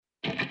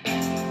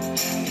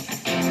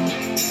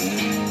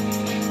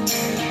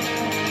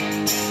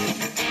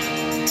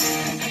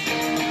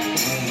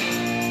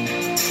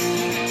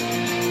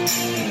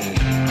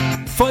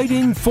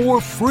fighting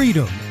for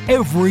freedom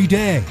every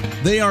day.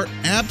 They are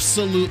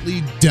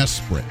absolutely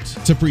desperate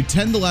to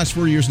pretend the last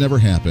 4 years never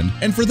happened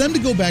and for them to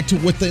go back to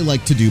what they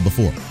liked to do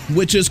before,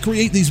 which is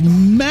create these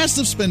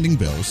massive spending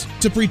bills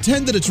to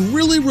pretend that it's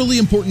really, really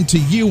important to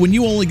you when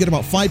you only get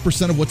about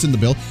 5% of what's in the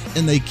bill,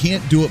 and they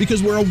can't do it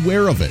because we're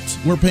aware of it.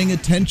 We're paying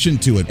attention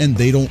to it, and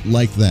they don't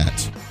like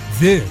that.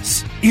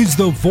 This is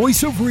the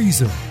Voice of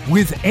Reason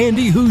with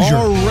Andy Hoosier.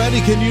 Already,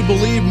 can you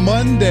believe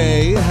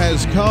Monday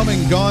has come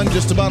and gone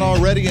just about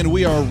already, and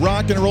we are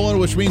rocking and rolling,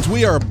 which means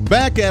we are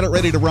back at it,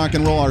 ready to rock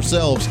and roll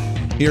ourselves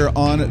here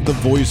on the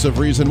Voice of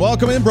Reason.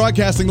 Welcome in,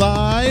 broadcasting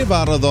live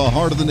out of the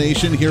heart of the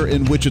nation here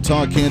in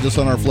Wichita, Kansas,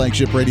 on our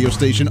flagship radio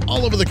station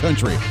all over the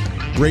country.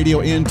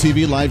 Radio and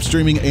TV, live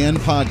streaming and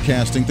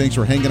podcasting. Thanks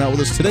for hanging out with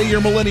us today. Your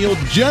Millennial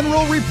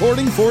General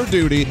reporting for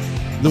duty,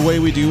 the way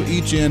we do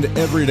each and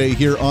every day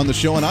here on the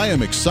show, and I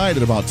am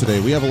excited about today.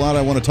 We have a lot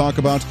I want to talk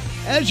about.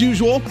 As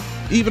usual,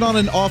 even on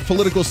an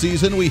off-political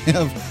season, we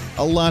have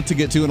a lot to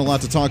get to and a lot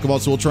to talk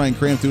about, so we'll try and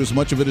cram through as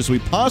much of it as we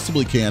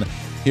possibly can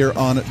here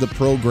on the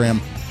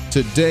program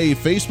today.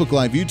 Facebook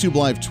Live, YouTube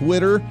Live,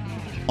 Twitter,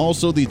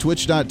 also the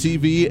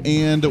twitch.tv,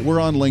 and we're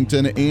on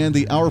LinkedIn and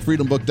the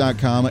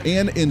OurFreedomBook.com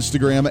and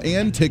Instagram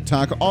and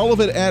TikTok, all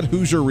of it at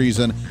Hoosier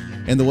Reason,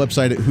 and the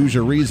website at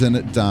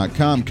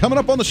HoosierReason.com. Coming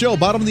up on the show,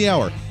 bottom of the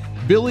hour,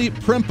 Billy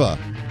Prempeh.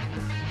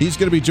 He's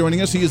going to be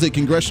joining us. He is a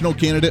congressional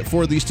candidate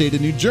for the state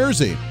of New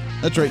Jersey.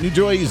 That's right, New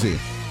Jersey.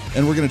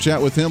 And we're going to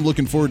chat with him.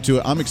 Looking forward to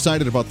it. I'm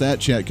excited about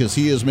that chat because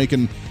he is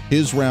making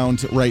his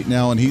round right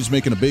now, and he's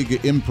making a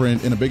big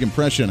imprint and a big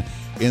impression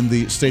in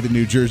the state of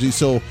New Jersey.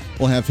 So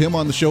we'll have him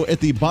on the show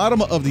at the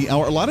bottom of the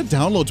hour. A lot of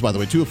downloads, by the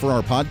way, too, for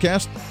our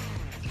podcast.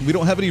 We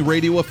don't have any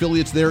radio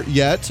affiliates there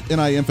yet, and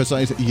I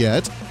emphasize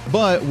yet,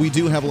 but we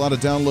do have a lot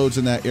of downloads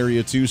in that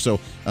area too, so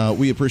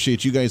we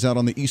appreciate you guys out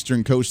on the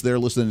Eastern Coast there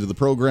listening to the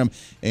program,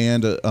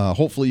 and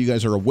hopefully you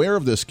guys are aware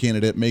of this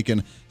candidate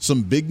making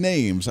some big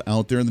names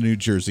out there in the New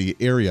Jersey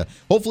area.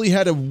 Hopefully you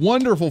had a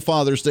wonderful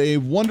Father's Day, a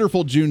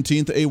wonderful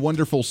Juneteenth, a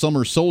wonderful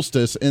summer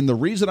solstice, and the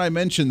reason I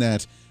mentioned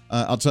that,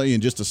 I'll tell you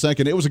in just a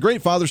second. It was a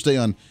great Father's Day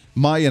on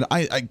my end.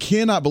 I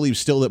cannot believe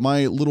still that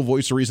my little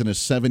voice of reason is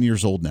 7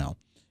 years old now.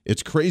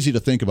 It's crazy to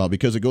think about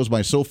because it goes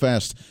by so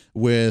fast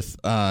with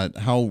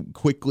how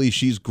quickly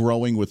she's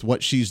growing with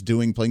what she's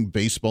doing, playing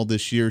baseball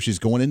this year. She's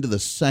going into the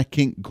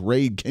second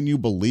grade. Can you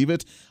believe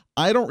it?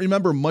 I don't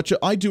remember much.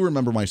 I do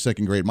remember my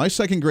second grade. My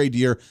second grade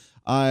year,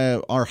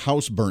 our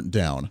house burnt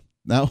down.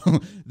 Now,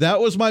 that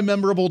was my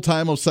memorable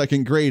time of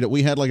second grade.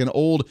 We had like an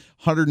old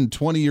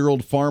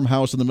 120-year-old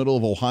farmhouse in the middle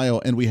of Ohio,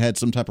 and we had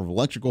some type of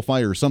electrical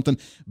fire or something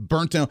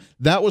burnt down.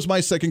 That was my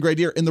second grade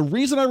year. And the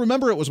reason I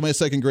remember it was my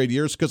second grade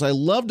year is because I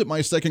loved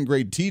my second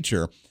grade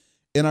teacher.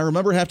 And I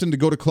remember having to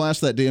go to class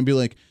that day and be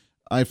like,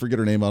 I forget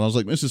her name. I was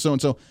like, Mrs.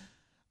 So-and-so,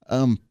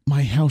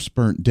 my house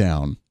burnt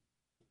down.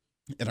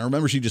 And I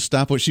remember she just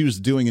stopped what she was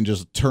doing and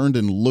just turned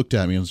and looked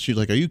at me. And she's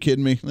like, are you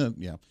kidding me?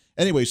 Yeah.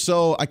 Anyway,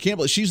 so I can't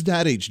believe she's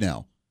that age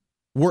now,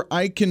 where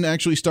I can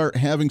actually start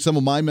having some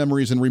of my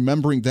memories and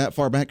remembering that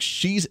far back.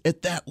 She's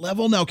at that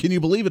level now. Can you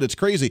believe it? It's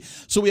crazy.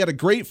 So we had a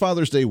great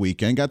Father's Day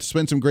weekend. Got to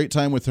spend some great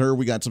time with her.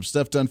 We got some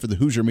stuff done for the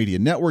Hoosier Media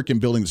Network and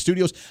building the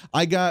studios.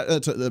 I got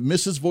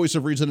Mrs. Voice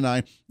of Reason and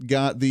I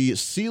got the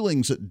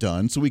ceilings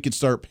done so we could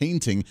start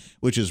painting,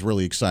 which is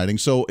really exciting.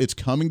 So it's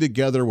coming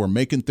together. We're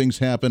making things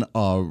happen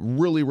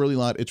really, really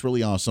lot. It's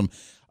really awesome.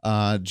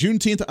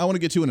 Juneteenth, I want to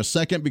get to in a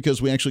second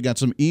because we actually got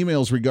some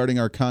emails regarding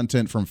our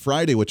content from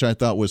Friday, which I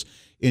thought was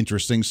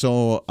interesting.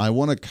 So I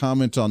want to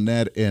comment on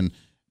that and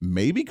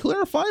maybe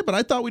clarify, but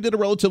I thought we did a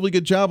relatively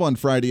good job on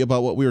Friday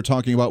about what we were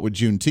talking about with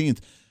Juneteenth,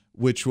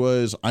 which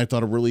was, I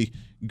thought, a really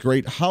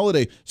great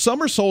holiday.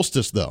 Summer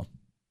solstice, though.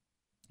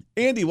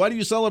 Andy, why do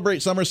you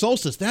celebrate summer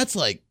solstice? That's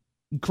like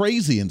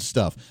crazy and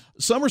stuff.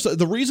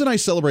 The reason I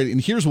celebrate it,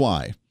 and here's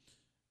why.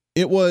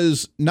 It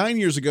was 9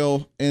 years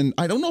ago, and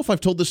I don't know if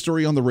I've told this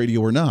story on the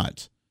radio or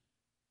not.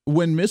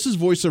 When Mrs.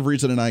 Voice of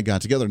Reason and I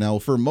got together, now,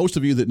 for most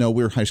of you that know,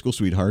 we're high school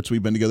sweethearts.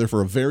 We've been together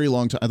for a very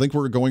long time. I think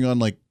we're going on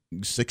like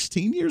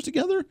 16 years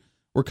together.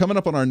 We're coming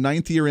up on our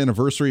 9th year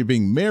anniversary of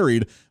being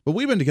married, but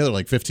we've been together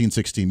like 15,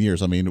 16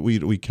 years. I mean,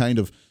 we kind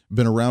of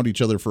been around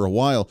each other for a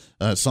while,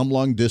 some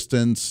long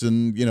distance,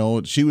 and, you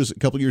know, she was a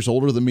couple years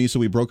older than me, so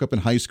we broke up in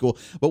high school.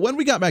 But when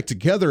we got back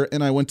together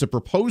and I went to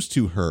propose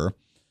to her,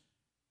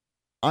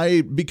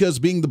 because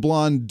being the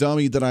blonde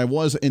dummy that I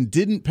was and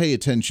didn't pay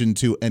attention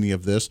to any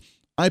of this,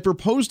 I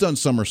proposed on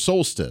summer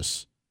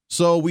solstice.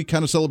 So we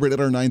kind of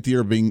celebrated our 9th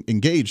year of being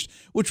engaged,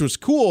 which was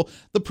cool.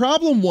 The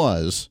problem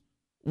was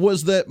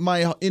that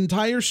my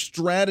entire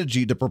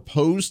strategy to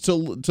propose to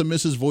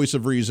Mrs. Voice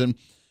of Reason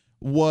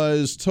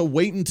was to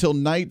wait until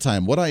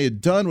nighttime. What I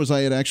had done was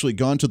I had actually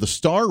gone to the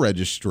star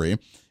registry,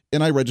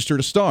 and I registered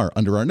a star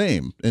under our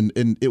name. And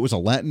it was a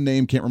Latin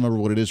name. Can't remember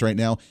what it is right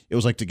now. It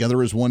was like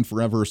Together as One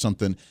Forever or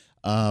something.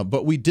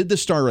 But we did the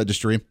star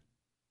registry.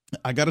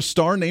 I got a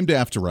star named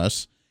after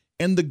us.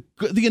 And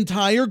the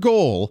entire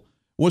goal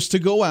was to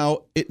go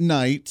out at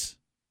night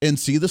and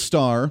see the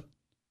star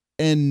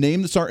and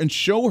name the star and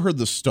show her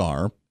the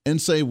star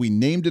and say we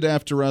named it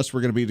after us.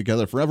 We're going to be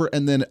together forever.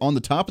 And then on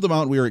the top of the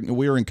mountain,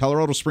 we were in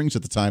Colorado Springs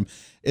at the time.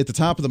 At the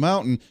top of the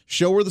mountain,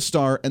 show her the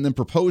star, and then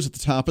propose at the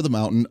top of the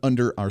mountain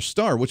under our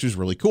star, which is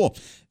really cool.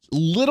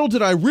 Little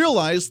did I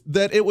realize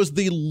that it was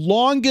the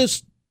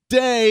longest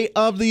day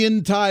of the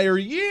entire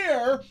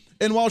year.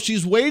 And while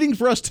she's waiting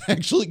for us to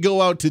actually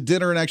go out to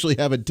dinner and actually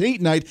have a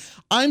date night,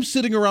 I'm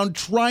sitting around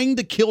trying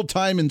to kill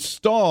time and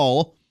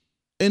stall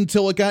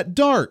until it got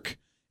dark.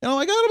 And I'm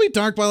like, it'll be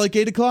dark by like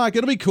 8 o'clock.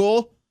 It'll be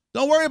cool.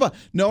 Don't worry about it.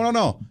 No.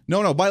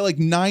 By like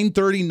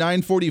 9:30,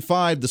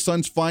 9:45, the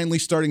sun's finally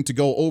starting to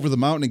go over the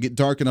mountain and get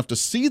dark enough to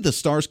see the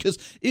stars, because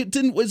it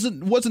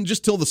wasn't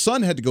just till the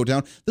sun had to go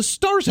down. The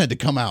stars had to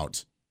come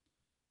out.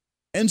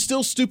 And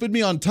still stupid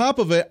me on top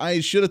of it,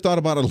 I should have thought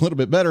about it a little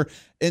bit better.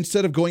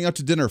 Instead of going out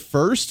to dinner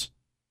first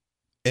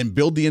and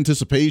build the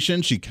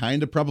anticipation, she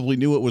kind of probably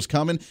knew it was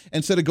coming.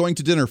 Instead of going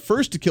to dinner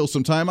first to kill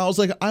some time, I was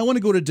like, I want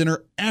to go to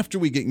dinner after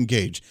we get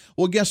engaged.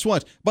 Well, guess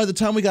what? By the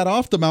time we got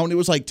off the mountain, it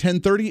was like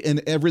 10:30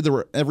 and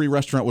every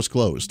restaurant was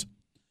closed.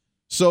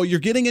 So you're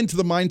getting into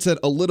the mindset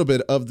a little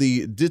bit of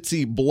the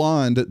ditzy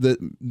blonde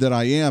that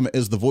I am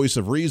as the voice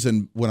of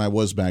reason, when I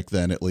was back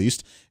then at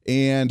least.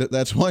 And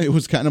that's why it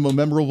was kind of a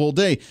memorable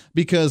day,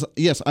 because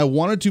yes, I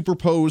wanted to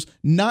propose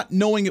not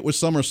knowing it was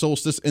summer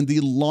solstice and the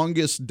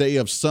longest day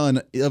of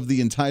sun of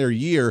the entire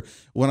year,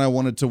 when I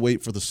wanted to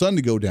wait for the sun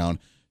to go down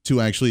to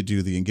actually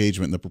do the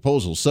engagement and the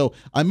proposal. So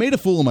I made a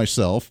fool of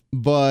myself,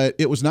 but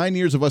it was 9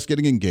 years of us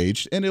getting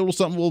engaged, and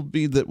something will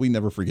be that we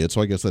never forget. So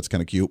I guess that's kind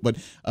of cute. But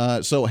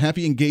so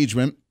happy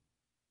engagement.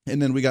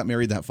 And then we got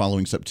married that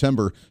following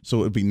September. So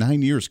it would be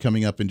 9 years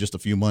coming up in just a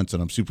few months,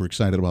 and I'm super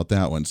excited about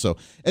that one. So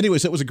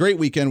anyways, it was a great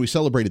weekend. We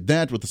celebrated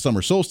that with the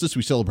summer solstice.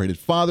 We celebrated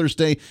Father's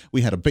Day.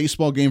 We had a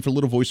baseball game for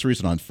Little Voice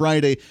Reason on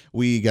Friday.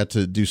 We got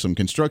to do some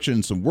construction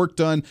and some work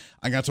done.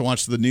 I got to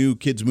watch the new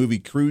kids movie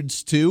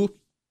Crudes 2.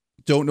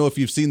 Don't know if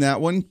you've seen that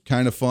one.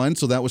 Kind of fun.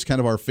 So that was kind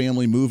of our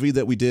family movie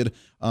that we did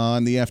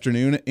in the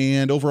afternoon.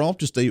 And overall,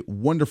 just a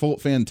wonderful,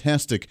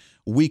 fantastic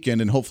weekend.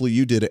 And hopefully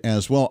you did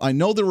as well. I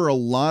know there were a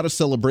lot of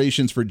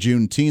celebrations for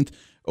Juneteenth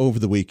over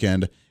the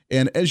weekend.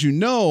 And as you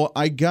know,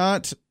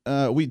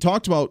 we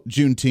talked about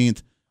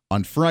Juneteenth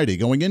on Friday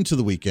going into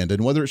the weekend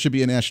and whether it should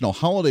be a national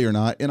holiday or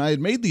not. And I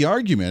had made the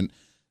argument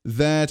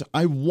that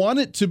I want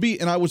it to be,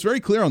 and I was very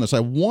clear on this,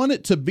 I want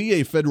it to be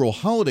a federal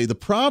holiday. The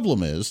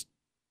problem is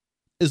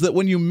that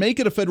when you make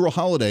it a federal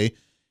holiday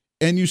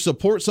and you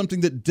support something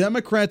that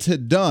Democrats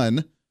had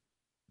done,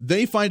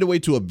 they find a way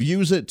to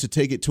abuse it, to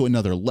take it to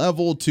another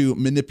level, to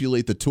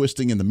manipulate the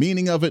twisting and the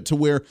meaning of it to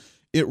where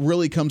it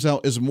really comes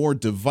out as a more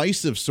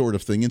divisive sort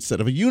of thing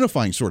instead of a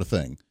unifying sort of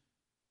thing.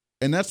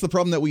 And that's the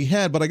problem that we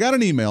had. But I got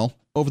an email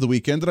over the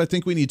weekend that I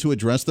think we need to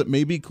address that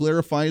maybe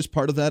clarifies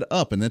part of that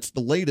up. And that's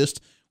the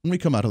latest when we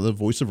come out of the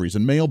Voice of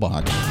Reason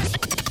mailbox.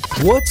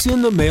 What's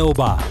in the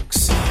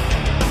mailbox?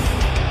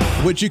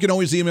 Which you can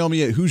always email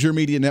me at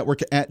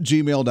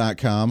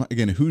HoosierMediaNetwork@gmail.com.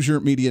 Again,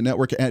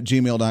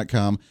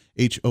 HoosierMediaNetwork@gmail.com.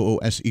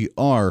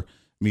 HOOSER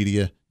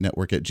Media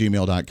Network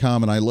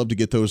 @gmail.com. And I love to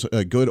get those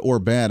good or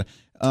bad.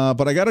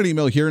 But I got an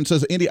email here and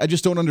says, Andy, I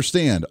just don't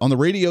understand. On the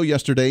radio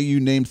yesterday,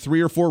 you named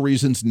 3 or 4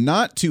 reasons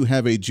not to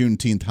have a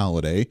Juneteenth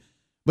holiday.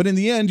 But in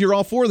the end, you're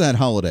all for that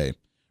holiday.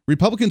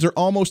 Republicans are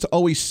almost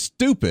always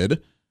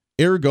stupid.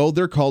 Ergo,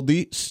 they're called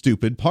the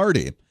stupid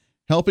party.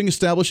 Helping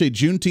establish a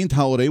Juneteenth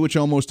holiday, which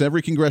almost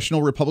every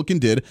congressional Republican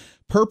did,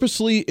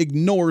 purposely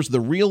ignores the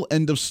real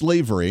end of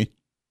slavery,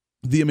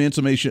 the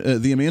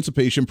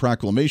Emancipation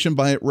Proclamation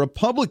by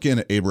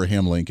Republican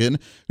Abraham Lincoln,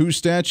 whose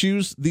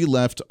statues the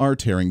left are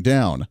tearing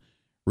down.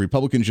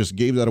 Republicans just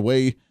gave that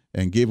away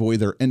and gave away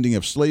their ending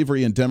of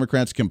slavery, and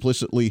Democrats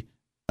complicity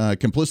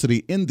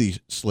in the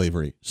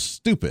slavery.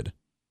 Stupid.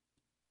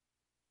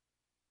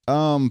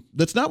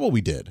 That's not what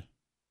we did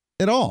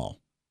at all.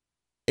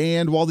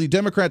 And while the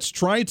Democrats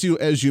try to,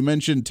 as you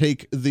mentioned,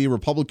 take the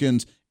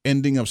Republicans'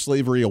 ending of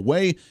slavery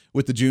away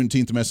with the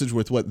Juneteenth message,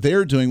 with what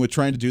they're doing, with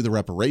trying to do the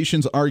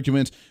reparations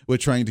argument, with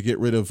trying to get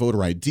rid of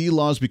voter ID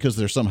laws because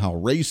they're somehow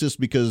racist,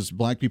 because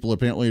black people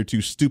apparently are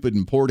too stupid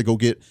and poor to go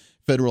get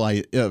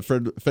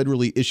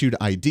federally issued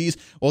IDs,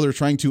 while they're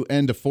trying to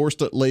end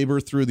forced labor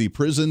through the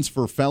prisons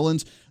for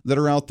felons that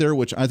are out there,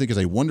 which I think is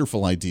a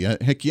wonderful idea.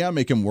 Heck yeah,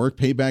 make them work,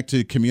 pay back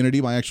to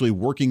community by actually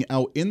working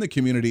out in the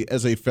community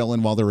as a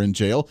felon while they're in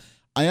jail.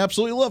 I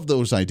absolutely love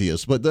those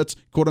ideas, but that's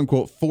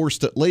quote-unquote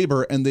forced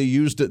labor, and they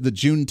used the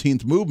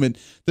Juneteenth movement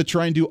to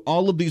try and do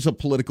all of these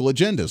political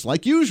agendas.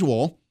 Like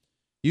usual,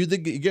 you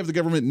give the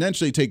government an inch,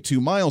 they take 2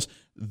 miles.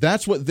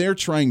 That's what they're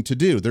trying to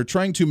do. They're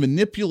trying to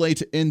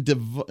manipulate and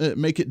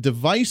make it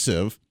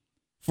divisive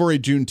for a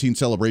Juneteenth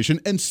celebration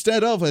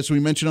instead of, as we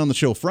mentioned on the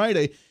show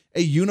Friday,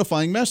 a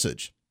unifying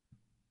message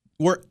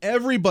where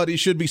everybody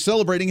should be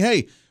celebrating,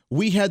 hey,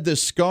 we had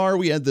this scar,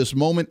 we had this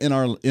moment in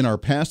our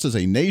past as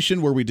a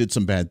nation where we did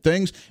some bad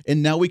things,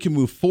 and now we can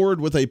move forward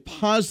with a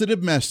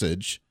positive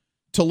message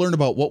to learn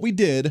about what we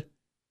did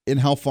and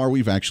how far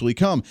we've actually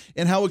come,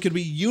 and how it could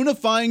be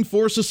unifying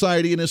for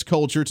society and its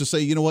culture to say,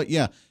 you know what,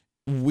 yeah,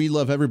 we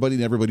love everybody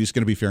and everybody's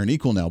going to be fair and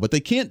equal now. But they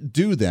can't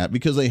do that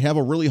because they have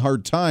a really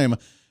hard time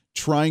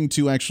trying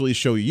to actually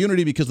show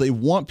unity because they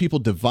want people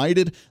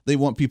divided, they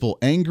want people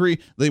angry,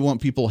 they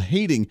want people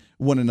hating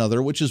one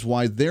another, which is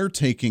why they're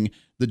taking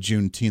the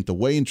Juneteenth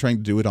away and trying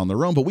to do it on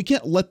their own. But we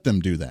can't let them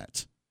do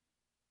that.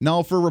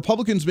 Now, for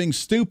Republicans being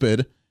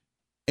stupid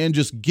and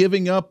just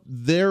giving up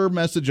their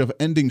message of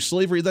ending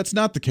slavery, that's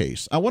not the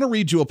case. I want to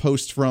read you a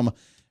post from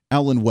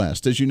Allen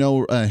West. As you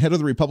know, head of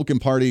the Republican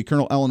Party,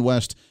 Colonel Allen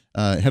West,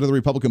 head of the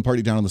Republican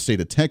Party down in the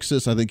state of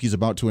Texas. I think he's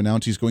about to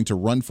announce he's going to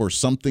run for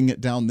something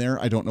down there.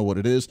 I don't know what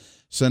it is.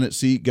 Senate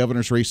seat,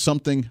 governor's race,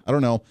 something. I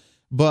don't know.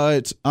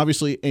 But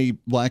obviously a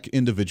black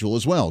individual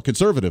as well,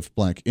 conservative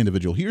black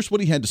individual. Here's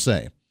what he had to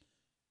say.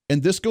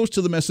 And this goes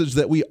to the message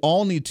that we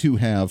all need to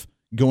have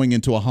going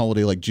into a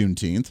holiday like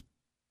Juneteenth.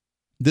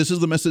 This is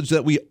the message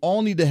that we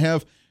all need to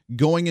have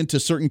going into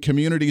certain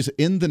communities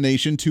in the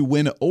nation to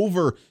win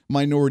over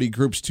minority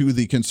groups to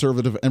the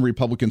conservative and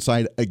Republican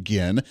side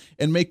again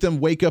and make them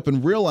wake up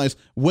and realize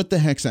what the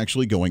heck's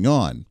actually going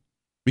on.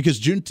 Because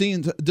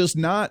Juneteenth does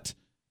not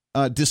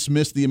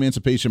dismiss the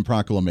Emancipation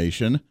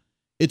Proclamation.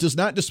 It does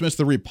not dismiss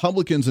the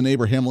Republicans and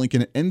Abraham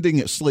Lincoln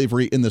ending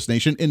slavery in this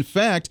nation. In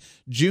fact,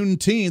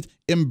 Juneteenth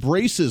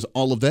embraces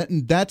all of that,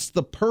 and that's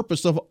the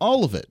purpose of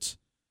all of it.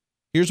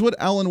 Here's what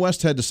Allen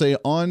West had to say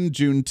on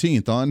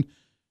Juneteenth, on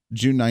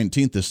June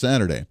 19th, this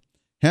Saturday.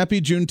 Happy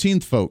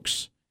Juneteenth,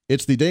 folks.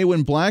 It's the day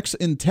when blacks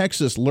in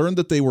Texas learned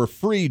that they were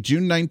free,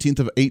 June 19th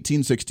of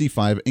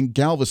 1865 in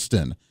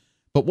Galveston.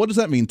 But what does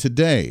that mean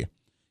today?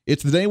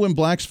 It's the day when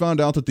blacks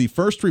found out that the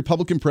first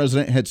Republican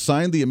president had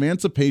signed the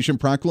Emancipation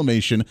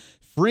Proclamation,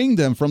 freeing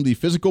them from the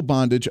physical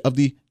bondage of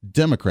the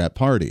Democrat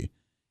Party.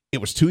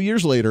 It was 2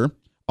 years later,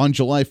 on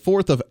July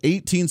 4th of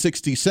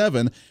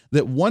 1867,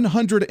 that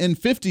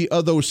 150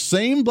 of those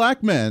same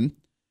black men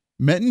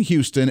met in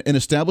Houston and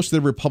established the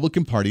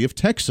Republican Party of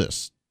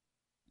Texas.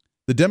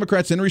 The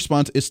Democrats, in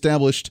response,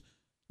 established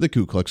the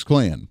Ku Klux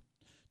Klan.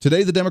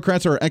 Today, the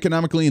Democrats are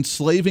economically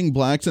enslaving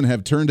blacks and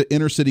have turned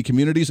inner city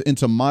communities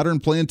into modern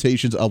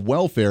plantations of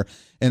welfare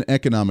and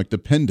economic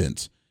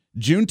dependence.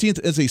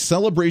 Juneteenth is a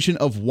celebration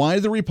of why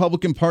the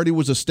Republican Party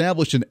was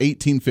established in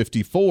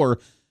 1854,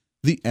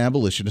 the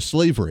abolition of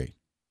slavery.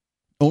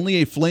 Only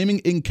a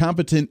flaming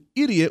incompetent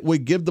idiot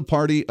would give the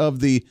party of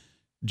the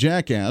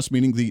jackass,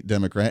 meaning the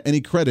Democrat, any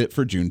credit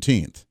for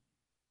Juneteenth.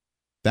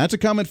 That's a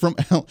comment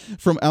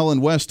from Allen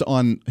West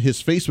on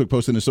his Facebook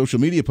post and his social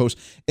media post,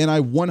 and I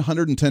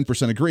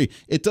 110% agree.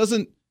 It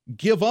doesn't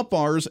give up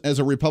ours as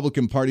a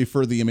Republican Party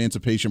for the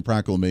Emancipation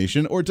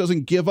Proclamation, or it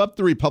doesn't give up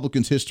the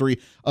Republicans' history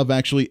of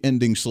actually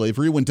ending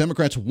slavery when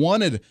Democrats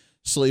wanted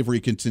slavery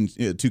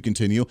to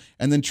continue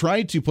and then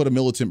tried to put a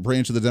militant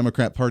branch of the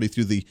Democrat Party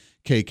through the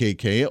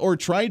KKK, or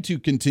tried to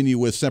continue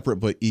with separate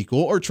but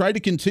equal, or tried to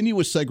continue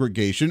with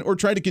segregation, or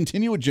tried to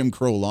continue with Jim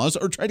Crow laws,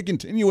 or tried to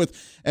continue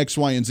with X,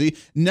 Y, and Z.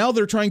 Now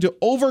they're trying to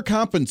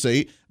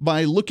overcompensate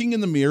by looking in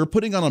the mirror,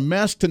 putting on a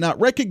mask to not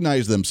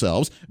recognize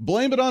themselves,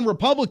 blame it on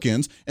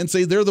Republicans, and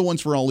say they're the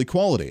ones for all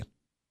equality.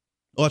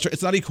 Well, that's right.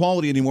 It's not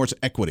equality anymore, it's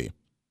equity.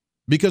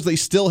 Because they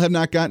still have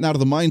not gotten out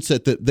of the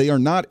mindset that they are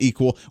not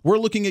equal. We're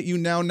looking at you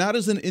now not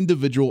as an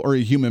individual or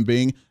a human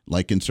being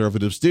like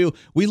conservatives do.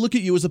 We look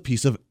at you as a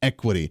piece of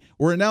equity.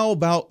 We're now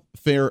about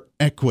fair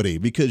equity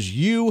because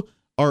you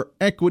are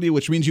equity,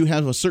 which means you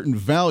have a certain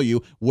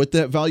value. What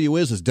that value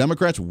is, as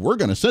Democrats, we're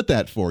going to set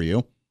that for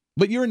you.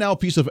 But you're now a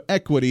piece of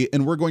equity,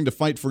 and we're going to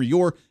fight for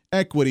your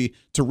equity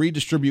to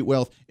redistribute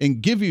wealth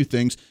and give you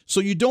things so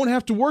you don't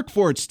have to work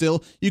for it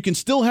still. You can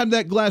still have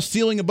that glass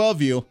ceiling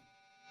above you.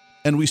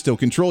 And we still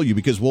control you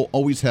because we'll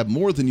always have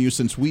more than you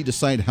since we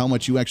decide how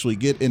much you actually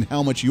get and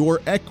how much your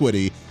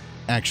equity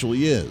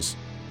actually is.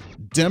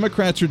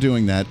 Democrats are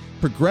doing that.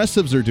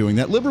 Progressives are doing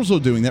that. Liberals are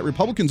doing that.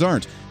 Republicans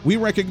aren't. We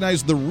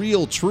recognize the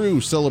real,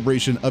 true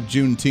celebration of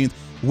Juneteenth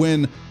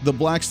when the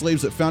black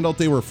slaves that found out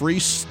they were free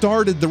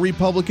started the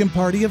Republican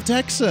Party of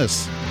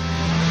Texas.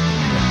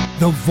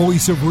 The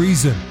Voice of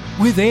Reason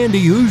with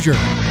Andy Hoosier.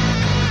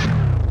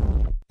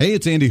 Hey,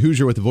 it's Andy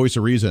Hoosier with the Voice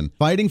of Reason.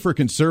 Fighting for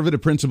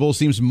conservative principles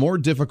seems more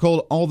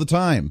difficult all the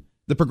time.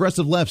 The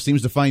progressive left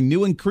seems to find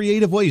new and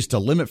creative ways to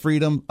limit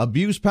freedom,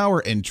 abuse power,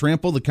 and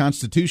trample the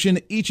Constitution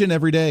each and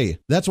every day.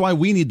 That's why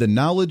we need the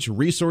knowledge,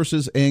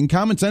 resources, and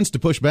common sense to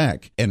push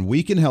back. And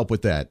we can help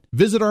with that.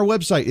 Visit our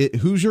website at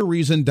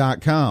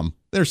HoosierReason.com.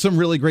 There's some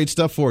really great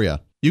stuff for you.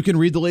 You can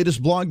read the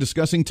latest blog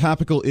discussing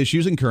topical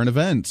issues and current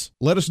events.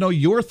 Let us know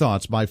your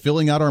thoughts by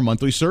filling out our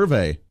monthly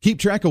survey. Keep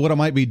track of what I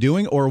might be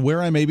doing or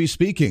where I may be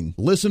speaking.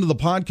 Listen to the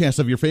podcast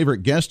of your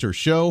favorite guest or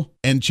show,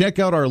 and check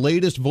out our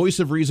latest Voice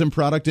of Reason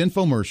product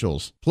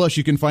infomercials. Plus,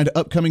 you can find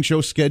upcoming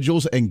show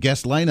schedules and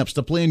guest lineups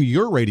to plan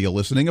your radio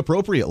listening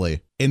appropriately.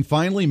 And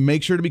finally,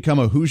 make sure to become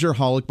a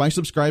Hoosier-holic by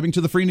subscribing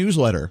to the free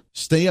newsletter.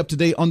 Stay up to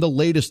date on the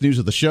latest news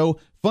of the show,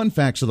 fun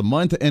facts of the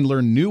month, and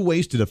learn new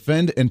ways to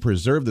defend and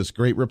preserve this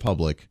great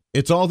republic.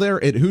 It's all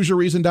there at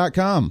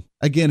HoosierReason.com.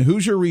 Again,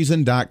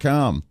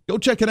 HoosierReason.com. Go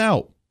check it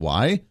out.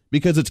 Why?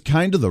 Because it's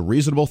kind of the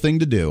reasonable thing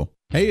to do.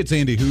 Hey, it's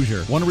Andy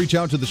Hoosier. Want to reach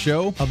out to the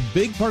show? A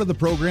big part of the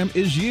program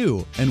is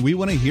you, and we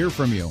want to hear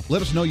from you.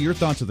 Let us know your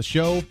thoughts of the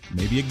show,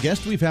 maybe a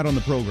guest we've had on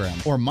the program,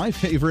 or my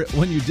favorite,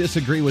 when you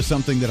disagree with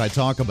something that I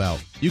talk about.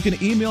 You can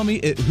email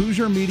me at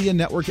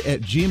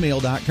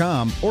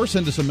HoosierMediaNetwork@gmail.com or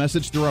send us a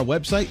message through our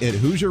website at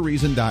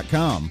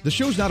HoosierReason.com. The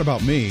show's not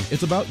about me,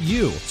 it's about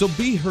you. So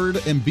be heard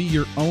and be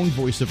your own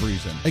voice of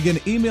reason. Again,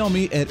 email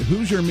me at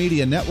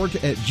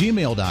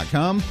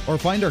HoosierMediaNetwork@gmail.com or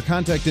find our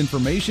contact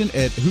information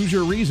at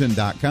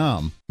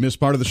HoosierReason.com. Miss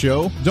part of the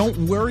show?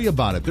 Don't worry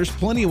about it. There's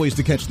plenty of ways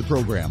to catch the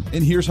program,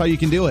 and here's how you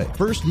can do it.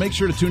 First, make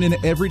sure to tune in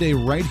every day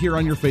right here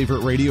on your favorite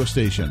radio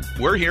station.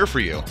 We're here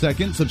for you.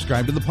 Second,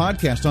 subscribe to the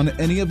podcast on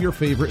any of your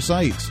favorite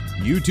sites.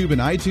 YouTube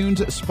and iTunes,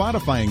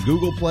 Spotify and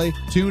Google Play,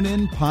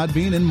 TuneIn,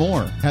 Podbean, and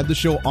more. Have the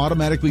show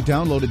automatically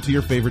downloaded to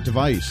your favorite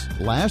device.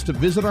 Last,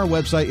 visit our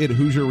website at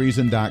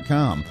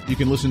HoosierReason.com. You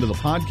can listen to the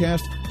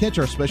podcast, catch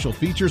our special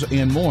features,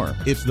 and more.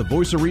 It's the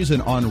voice of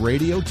reason on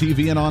radio,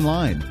 TV, and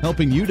online,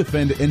 helping you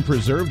defend and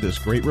preserve this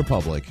great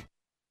republic.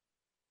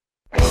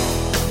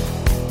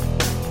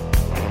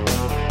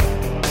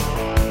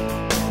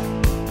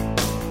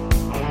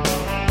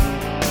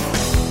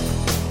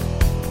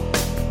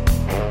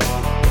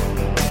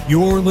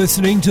 You're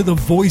listening to the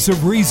Voice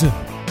of Reason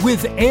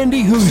with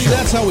Andy Hoosier.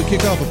 That's how we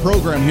kick off a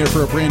program here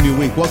for a brand new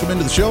week. Welcome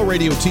into the show,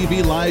 radio,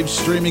 TV, live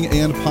streaming,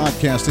 and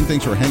podcasting.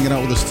 Thanks for hanging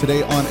out with us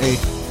today on a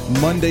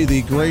Monday,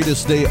 the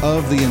greatest day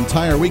of the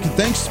entire week. And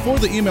thanks for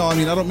the email. I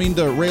don't mean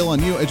to rail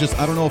on you. I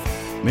don't know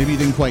if maybe you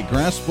didn't quite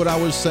grasp what I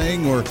was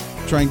saying or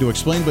trying to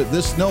explain, but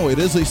it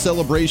is a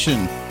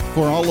celebration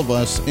for all of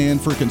us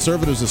and for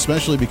conservatives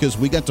especially, because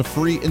we got to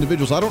free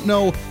individuals. I don't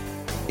know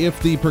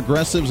if the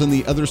progressives and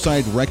the other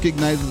side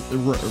recognize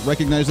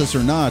this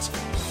or not,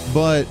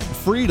 but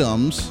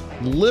freedoms,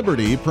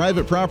 liberty,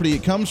 private property,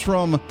 it comes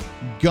from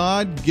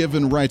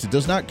God-given rights. It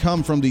does not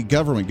come from the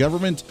government.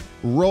 Government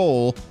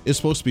role is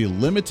supposed to be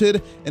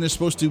limited and is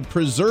supposed to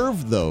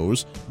preserve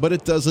those, but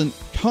it doesn't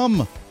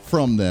come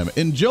from them.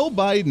 And Joe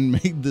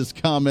Biden made this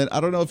comment.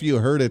 I don't know if you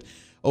heard it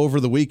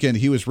over the weekend.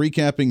 He was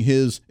recapping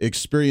his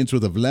experience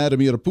with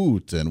Vladimir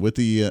Putin, with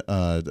the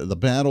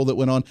battle that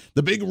went on,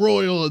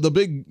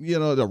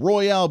 the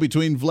royale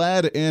between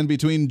Vlad and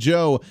between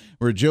Joe,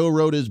 where Joe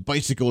rode his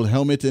bicycle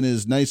helmet and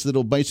his nice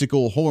little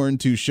bicycle horn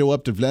to show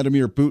up to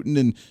Vladimir Putin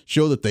and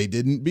show that they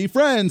didn't be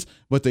friends,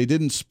 but they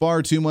didn't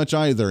spar too much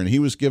either. And he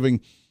was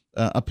giving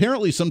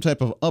apparently some type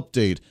of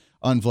update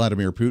on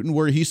Vladimir Putin,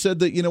 where he said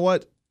that, you know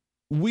what,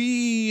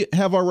 we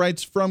have our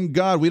rights from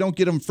God. We don't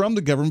get them from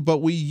the government, but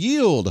we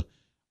yield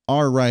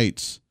our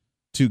rights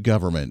to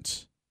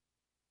government.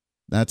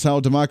 That's how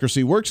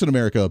democracy works in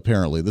America,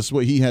 apparently. This is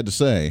what he had to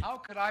say. How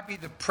could I be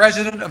the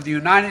President of the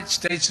United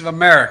States of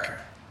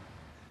America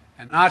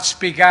and not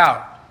speak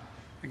out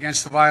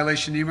against the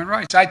violation of human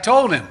rights? I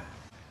told him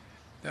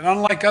that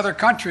unlike other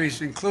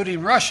countries,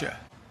 including Russia,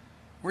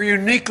 we're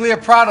uniquely a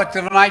product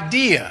of an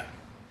idea.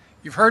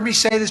 You've heard me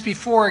say this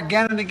before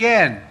again and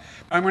again.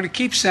 I'm going to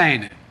keep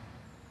saying it.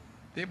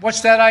 What's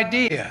that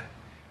idea?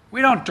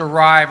 We don't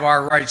derive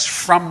our rights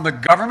from the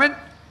government.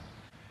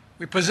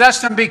 We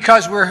possess them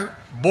because we're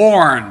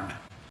born.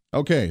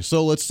 Okay,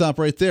 so let's stop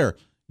right there.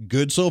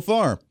 Good so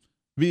far.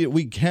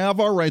 We have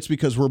our rights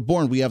because we're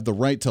born. We have the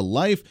right to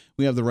life.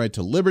 We have the right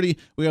to liberty.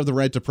 We have the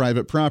right to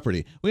private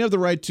property. We have the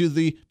right to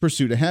the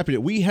pursuit of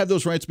happiness. We have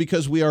those rights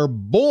because we are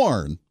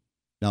born.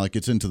 Now it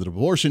gets into the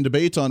abortion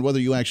debate on whether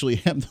you actually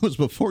have those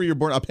before you're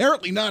born.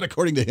 Apparently not,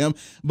 according to him,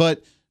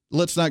 but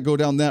let's not go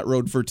down that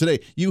road for today.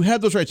 You have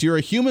those rights. You're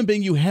a human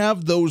being. You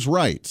have those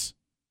rights.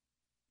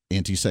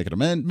 Anti-Second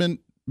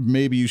Amendment,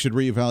 maybe you should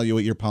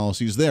reevaluate your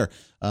policies there.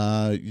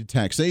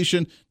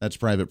 Taxation, that's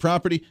private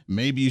property.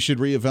 Maybe you should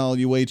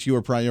reevaluate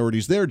your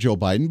priorities there, Joe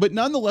Biden. But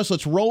nonetheless,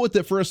 let's roll with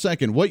it for a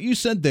second. What you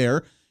said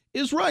there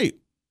is right.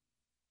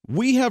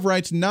 We have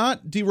rights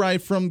not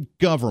derived from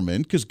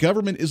government, because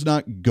government is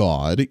not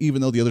God,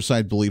 even though the other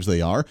side believes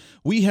they are.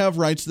 We have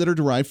rights that are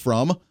derived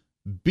from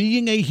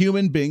being a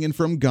human being and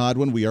from God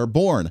when we are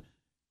born.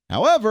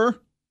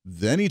 However,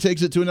 then he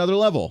takes it to another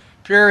level.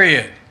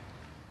 Period.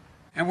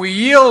 And we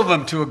yield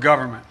them to a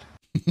government.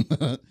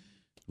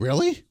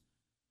 Really?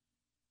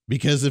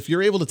 Because if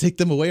you're able to take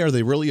them away, are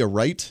they really a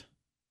right?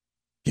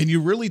 Can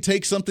you really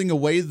take something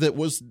away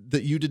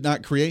that you did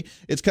not create?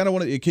 It's kind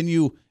of can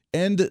you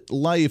end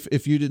life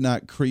if you did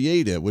not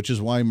create it, which is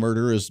why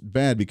murder is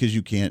bad, because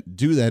you can't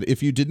do that.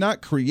 If you did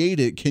not create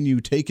it, can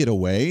you take it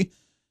away?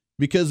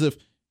 Because if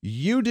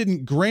you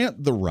didn't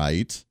grant the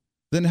right,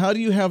 then how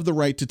do you have the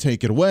right to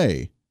take it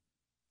away?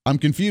 I'm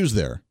confused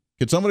there.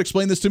 Can someone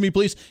explain this to me,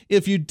 please?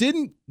 If you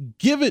didn't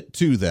give it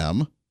to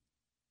them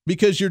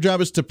because your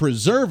job is to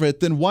preserve it,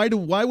 then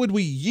why would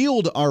we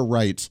yield our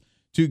rights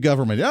to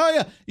government? Oh,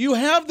 yeah, you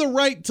have the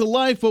right to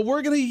life, but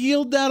we're going to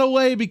yield that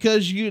away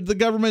because the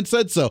government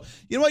said so.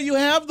 You know what? You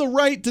have the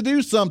right to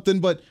do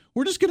something, but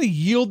we're just going to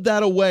yield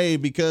that away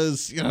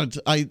because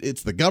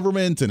it's the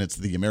government and it's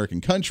the American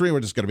country.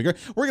 We're just going to be great.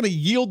 We're going to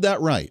yield that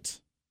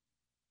right.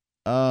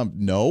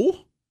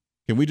 No.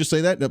 Can we just say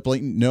that?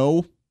 Blatant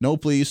no,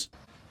 please.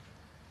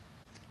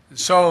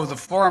 So the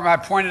forum, I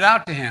pointed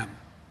out to him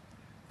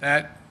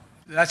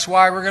That's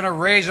why we're going to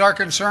raise our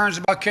concerns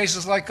about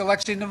cases like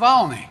Alexei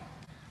Navalny.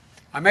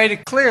 I made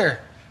it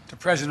clear to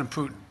President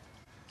Putin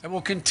that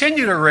we'll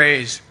continue to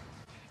raise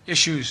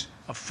issues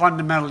of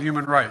fundamental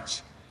human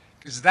rights,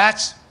 because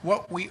that's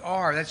what we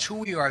are. That's who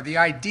we are. The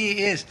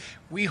idea is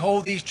we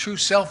hold these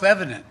truths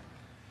self-evident,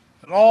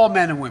 that all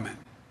men and women,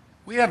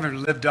 we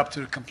haven't lived up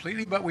to it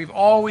completely, but we've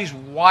always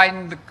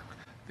widened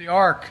the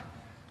arc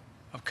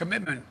of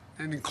commitment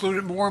and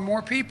included more and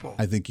more people.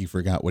 I think he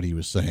forgot what he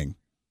was saying.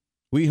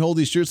 We hold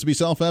these truths to be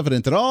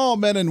self-evident that all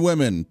men and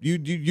women,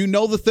 you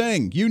know the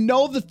thing. You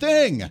know the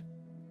thing.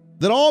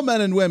 That all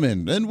men and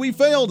women, and we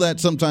fail that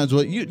sometimes,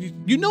 but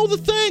you know the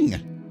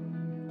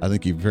thing. I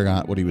think he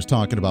forgot what he was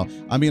talking about.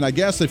 I mean, I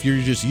guess if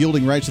you're just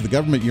yielding rights to the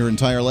government your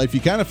entire life,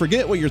 you kind of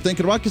forget what you're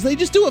thinking about because they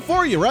just do it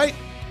for you, right?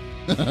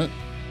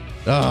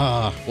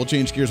 We'll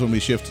change gears when we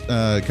shift.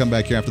 Come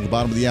back here after the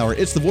bottom of the hour.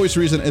 It's The Voice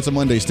of Reason. It's a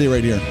Monday. Stay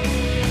right here.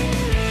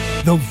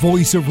 The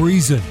Voice of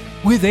Reason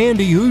with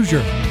Andy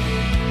Hoosier.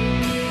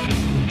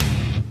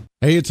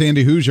 Hey, it's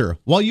Andy Hoosier.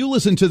 While you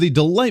listen to the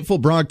delightful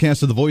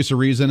broadcast of The Voice of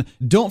Reason,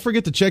 don't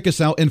forget to check us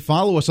out and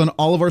follow us on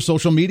all of our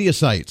social media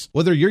sites.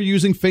 Whether you're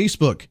using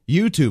Facebook,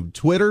 YouTube,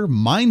 Twitter,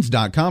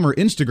 Minds.com, or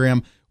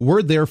Instagram,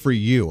 we're there for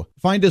you.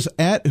 Find us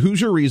at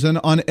Hoosier Reason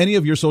on any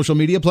of your social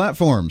media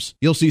platforms.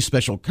 You'll see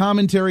special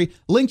commentary,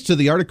 links to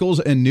the articles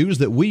and news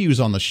that we use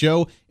on the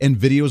show, and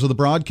videos of the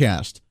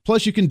broadcast.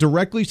 Plus, you can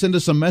directly send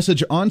us a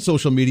message on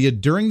social media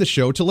during the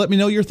show to let me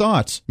know your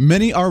thoughts.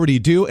 Many already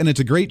do, and it's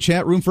a great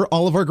chat room for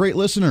all of our great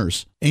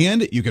listeners.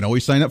 And you can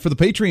always sign up for the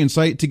Patreon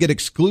site to get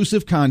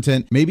exclusive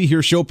content, maybe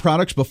hear show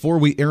products before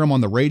we air them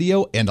on the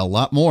radio, and a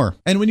lot more.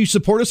 And when you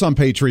support us on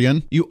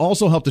Patreon, you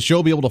also help the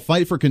show be able to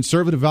fight for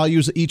conservative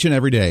values each and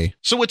every day.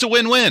 So it's a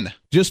win-win.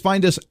 Just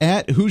find us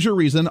at Hoosier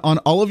Reason on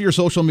all of your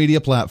social media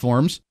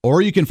platforms,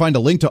 or you can find a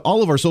link to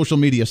all of our social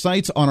media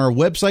sites on our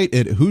website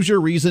at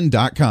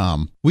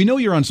HoosierReason.com. We know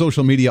you're on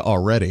social media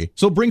already,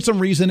 so bring some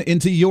reason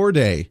into your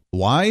day.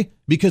 Why?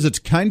 Because it's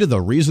kind of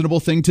the reasonable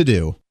thing to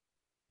do.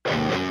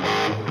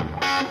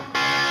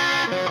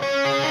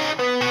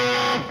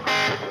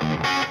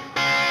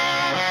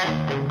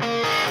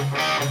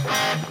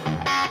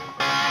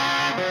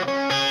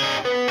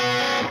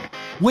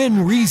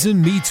 When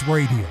Reason Meets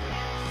Radio.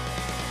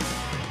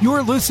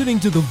 You're listening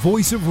to The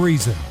Voice of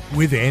Reason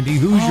with Andy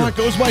Hoosier. Oh, it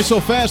goes by so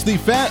fast.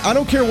 I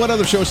don't care what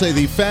other shows say,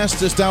 the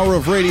fastest hour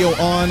of radio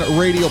on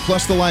radio,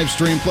 plus the live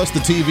stream, plus the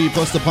TV,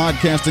 plus the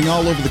podcasting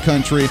all over the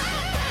country.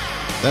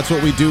 That's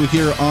what we do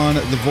here on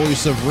The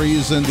Voice of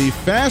Reason, the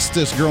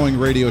fastest growing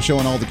radio show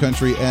in all the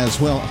country as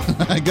well.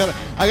 I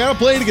gotta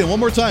play it again one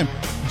more time.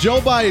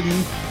 Joe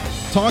Biden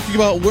talking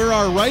about where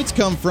our rights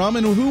come from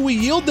and who we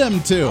yield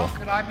them to. How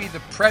could I be the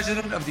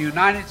President of the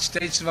United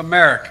States of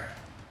America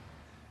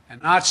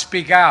and not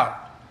speak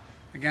out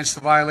against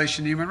the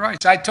violation of human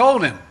rights? I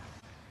told him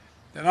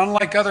that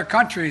unlike other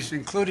countries,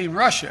 including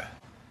Russia,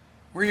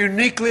 we're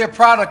uniquely a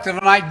product of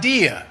an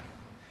idea.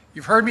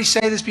 You've heard me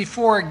say this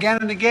before again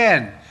and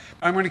again.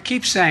 I'm going to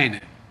keep saying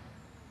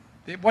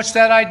it. What's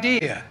that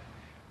idea?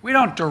 We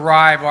don't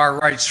derive our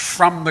rights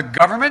from the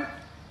government.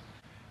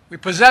 We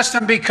possess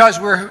them because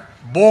we're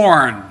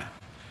born,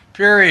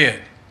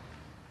 period.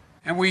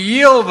 And we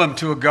yield them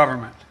to a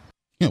government.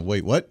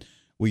 Wait, what?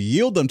 We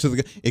yield them to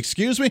the...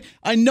 Excuse me?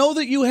 I know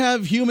that you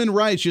have human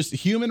rights, just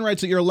human rights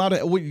that you're allowed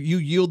to... You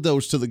yield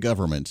those to the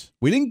government.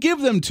 We didn't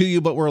give them to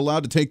you, but we're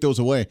allowed to take those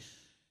away.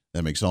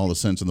 That makes all the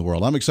sense in the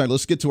world. I'm excited.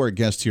 Let's get to our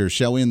guest here,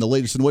 shall we? And the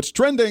latest in what's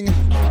trending.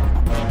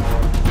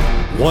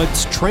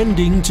 What's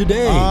trending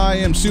today? I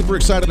am super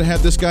excited to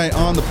have this guy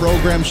on the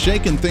program,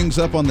 shaking things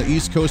up on the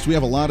East Coast. We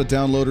have a lot of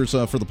downloaders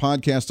for the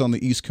podcast on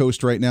the East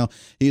Coast right now.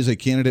 He is a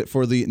candidate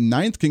for the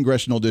 9th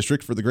Congressional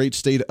District for the great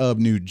state of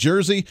New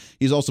Jersey.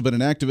 He's also been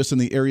an activist in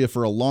the area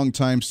for a long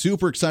time.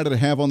 Super excited to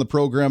have on the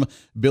program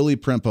Billy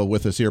Prempeh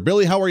with us here.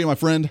 Billy, how are you, my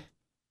friend?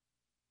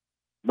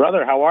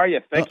 Brother, how are you?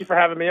 Thank you for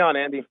having me on,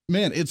 Andy.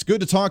 Man, it's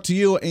good to talk to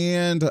you,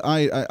 and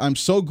I'm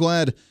so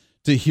glad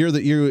to hear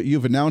that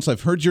you've announced.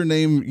 I've heard your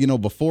name,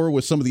 before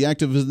with some of the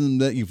activism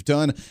that you've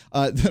done.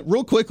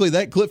 Real quickly,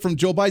 that clip from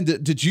Joe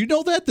Biden, did you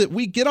know that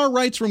we get our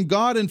rights from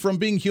God and from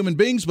being human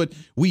beings, but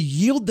we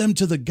yield them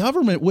to the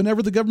government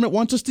whenever the government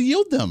wants us to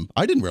yield them?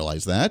 I didn't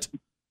realize that.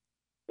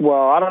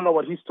 Well, I don't know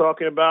what he's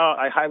talking about.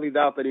 I highly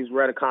doubt that he's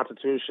read a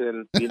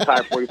constitution the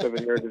entire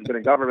 47 years he's been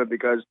in government,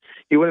 because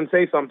he wouldn't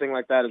say something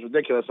like that is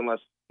ridiculous unless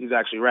he's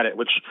actually read it,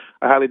 which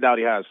I highly doubt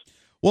he has.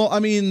 Well, I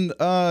mean,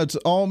 it's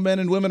all men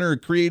and women are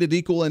created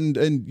equal, and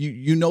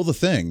you know the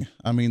thing.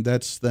 I mean,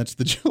 that's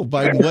the Joe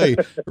Biden way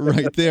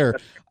right there.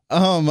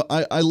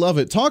 I love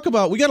it.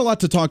 We got a lot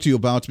to talk to you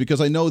about, because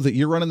I know that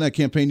you're running that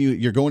campaign.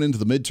 You're going into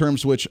the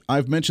midterms, which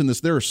I've mentioned this.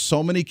 There are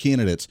so many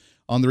candidates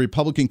on the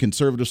Republican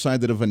conservative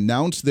side that have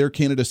announced their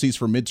candidacies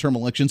for midterm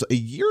elections a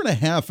year and a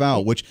half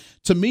out, which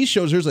to me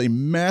shows there's a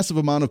massive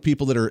amount of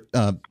people that are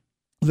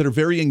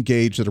very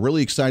engaged, that are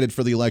really excited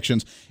for the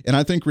elections. And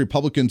I think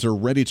Republicans are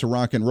ready to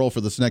rock and roll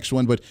for this next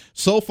one. But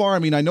so far, I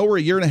mean, I know we're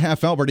a year and a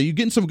half out, but are you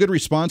getting some good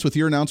response with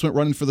your announcement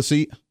running for the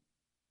seat?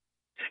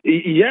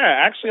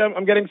 Yeah, actually,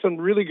 I'm getting some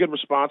really good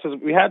responses.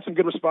 We had some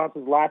good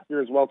responses last year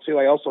as well, too.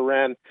 I also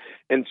ran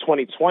in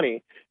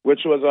 2020, which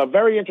was a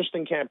very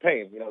interesting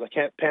campaign. You know,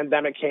 the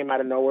pandemic came out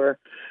of nowhere.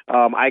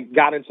 I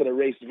got into the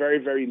race very,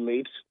 very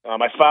late.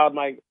 I filed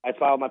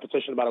my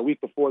petition about a week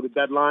before the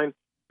deadline.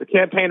 The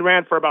campaign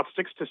ran for about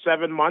 6 to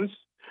 7 months.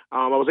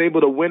 I was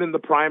able to win in the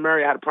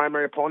primary. I had a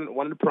primary opponent,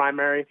 won in the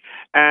primary.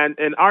 And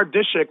in our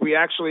district, we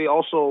actually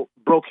also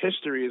broke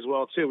history as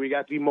well, too. We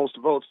got the most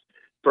votes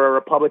for a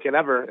Republican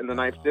ever in the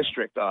 9th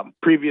District.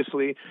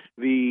 Previously,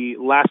 the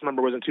last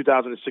number was in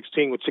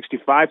 2016 with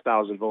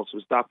 65,000 votes. It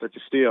was Dr.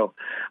 Castillo.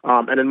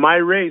 And in my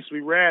race, we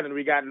ran and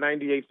we got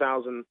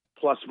 98,000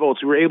 plus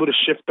votes. We were able to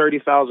shift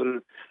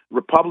 30,000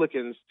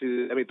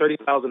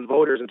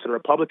 voters into the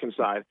Republican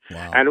side.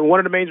 Wow. And one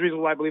of the main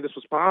reasons why I believe this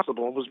was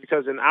possible was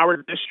because in our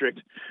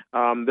district,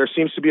 there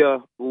seems to be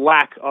a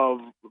lack of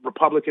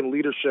Republican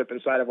leadership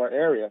inside of our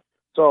area.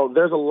 So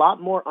there's a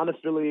lot more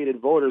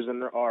unaffiliated voters than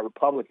there are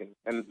Republicans,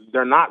 and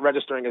they're not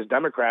registering as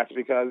Democrats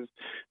because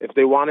if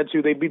they wanted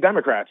to, they'd be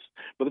Democrats.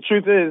 But the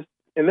truth is,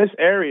 in this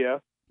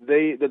area,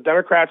 the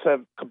Democrats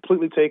have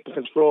completely taken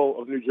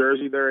control of New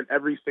Jersey. They're in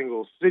every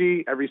single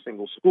city, every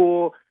single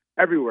school,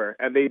 everywhere,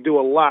 and they do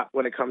a lot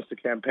when it comes to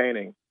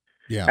campaigning.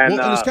 Yeah, and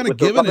it's kind of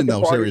given in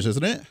those areas,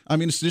 isn't it? I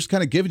mean, it's just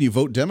kind of given you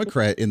vote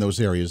Democrat in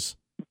those areas.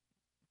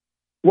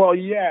 Well,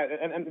 yeah,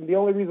 and the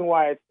only reason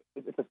why it's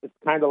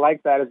kind of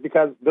like that is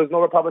because there's no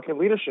Republican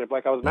leadership,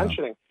 like I was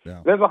mentioning. Yeah.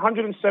 There's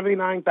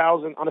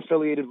 179,000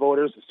 unaffiliated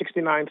voters,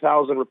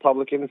 69,000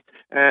 Republicans,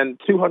 and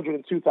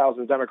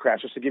 202,000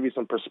 Democrats, just to give you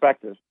some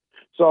perspective.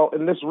 So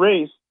in this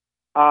race,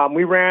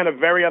 we ran a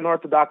very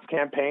unorthodox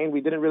campaign. We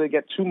didn't really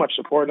get too much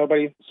support.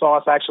 Nobody saw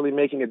us actually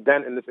making a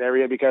dent in this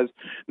area because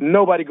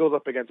nobody goes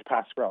up against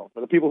Pascal. For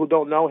the people who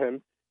don't know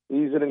him,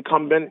 he's an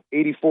incumbent,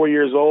 84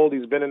 years old.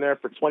 He's been in there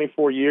for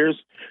 24 years.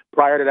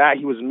 Prior to that,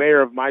 he was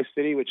mayor of my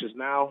city, which is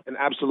now in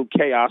absolute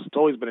chaos. It's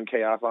always been in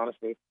chaos,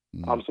 honestly,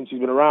 since he's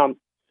been around.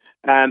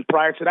 And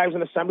prior to that, he was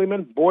an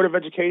assemblyman, board of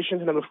education,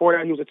 and then before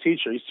that, he was a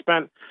teacher. He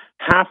spent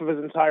half of his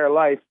entire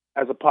life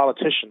as a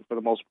politician, for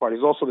the most part.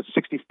 He's also the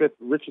 65th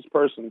richest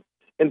person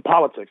in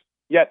politics.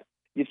 Yet,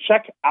 you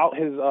check out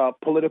his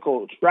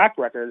political track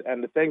record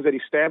and the things that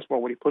he stands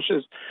for, what he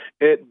pushes,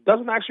 it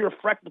doesn't actually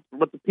reflect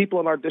what the people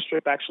in our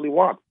district actually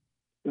want.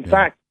 In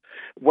fact,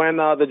 when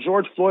the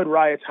George Floyd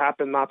riots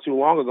happened not too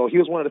long ago, he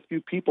was one of the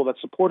few people that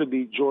supported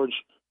the George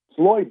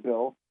Floyd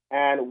bill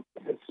and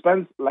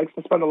likes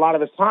to spend a lot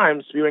of his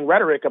time spewing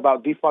rhetoric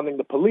about defunding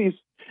the police.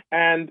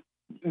 And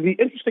the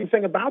interesting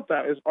thing about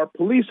that is our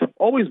police have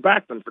always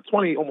backed him for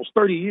 20, almost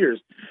 30 years.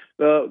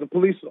 The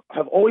police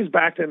have always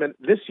backed him. And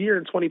this year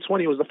in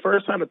 2020, it was the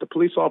first time that the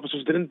police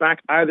officers didn't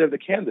back either of the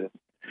candidates.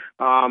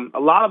 A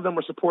lot of them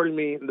were supporting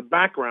me in the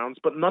backgrounds,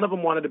 but none of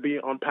them wanted to be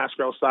on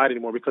Pascal's side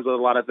anymore because of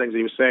a lot of things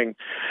he was saying.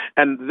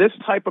 And this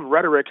type of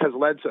rhetoric has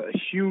led to a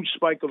huge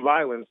spike of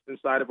violence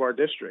inside of our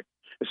district,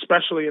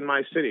 especially in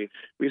my city.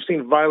 We've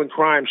seen violent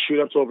crime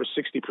shoot up to over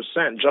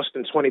 60% just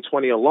in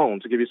 2020 alone,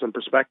 to give you some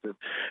perspective.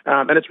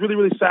 And it's really,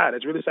 really sad.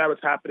 It's really sad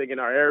what's happening in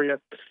our area.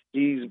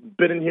 He's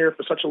been in here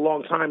for such a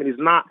long time, and he's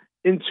not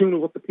in tune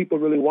with what the people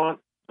really want.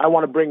 I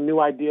want to bring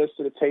new ideas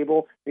to the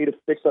table. We need to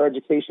fix our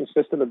education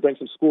system and bring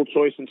some school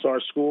choice into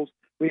our schools.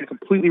 We need to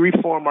completely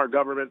reform our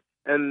government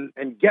and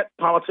get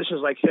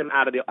politicians like him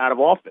out of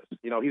office.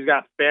 You know, he's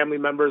got family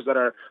members that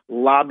are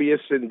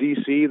lobbyists in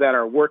D.C. that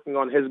are working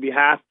on his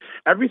behalf.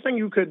 Everything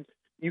you could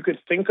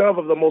think of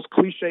the most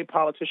cliche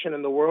politician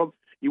in the world,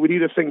 you would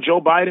either think Joe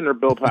Biden or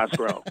Bill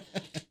Pascrell.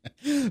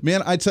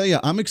 Man, I tell you,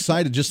 I'm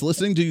excited just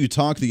listening to you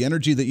talk, the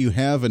energy that you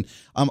have, and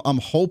I'm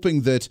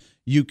hoping that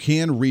you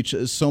can reach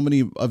so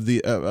many of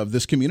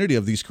this community,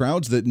 of these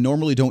crowds that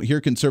normally don't hear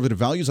conservative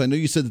values. I know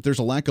you said that there's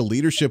a lack of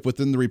leadership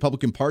within the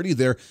Republican Party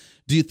there.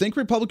 Do you think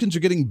Republicans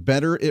are getting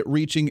better at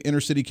reaching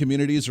inner city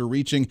communities or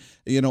reaching,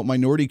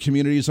 minority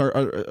communities?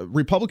 Are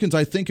Republicans,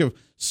 I think, have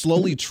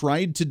slowly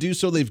tried to do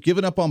so. They've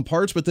given up on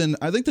parts, but then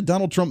I think the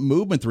Donald Trump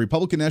movement, the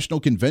Republican National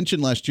Convention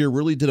last year,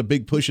 really did a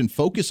big push and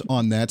focus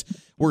on that.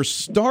 We're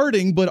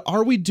starting, but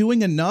are we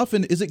doing enough,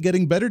 and is it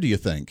getting better, do you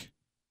think?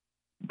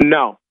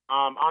 No.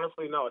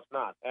 Honestly, no, it's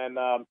not. And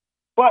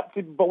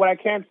but what I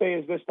can say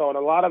is this, though: in a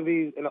lot of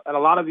these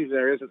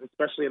areas,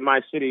 especially in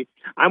my city,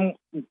 I'm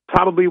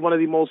probably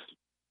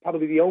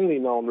the only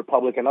known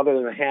Republican, other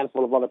than a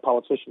handful of other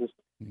politicians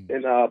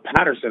in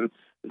Patterson,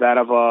 that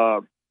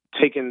have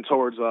taken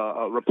towards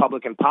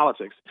Republican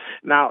politics.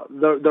 Now,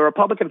 the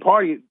Republican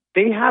Party,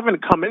 they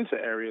haven't come into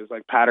areas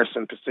like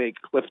Patterson, Passaic,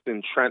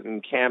 Clifton,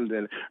 Trenton,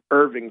 Camden,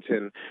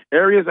 Irvington,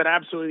 areas that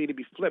absolutely need to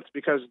be flipped,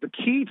 because the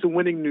key to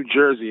winning New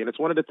Jersey, and it's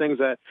one of the things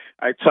that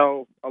I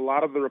tell a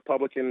lot of the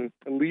Republican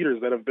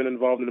leaders that have been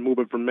involved in the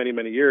movement for many,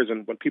 many years,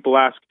 and when people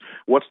ask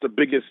what's the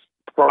biggest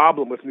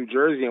problem with New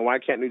Jersey and why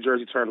can't New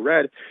Jersey turn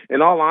red,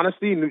 in all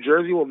honesty, New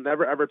Jersey will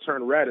never, ever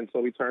turn red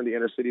until we turn the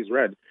inner cities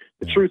red.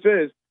 The truth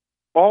is,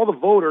 all the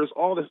voters,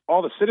 all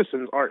the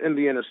citizens are in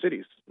the inner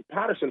cities.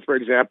 Patterson, for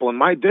example, in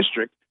my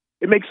district,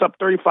 it makes up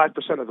 35%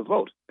 of the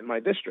vote in my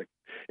district.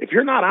 If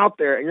you're not out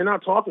there and you're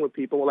not talking with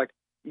people, like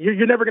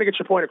you're never going to get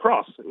your point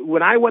across.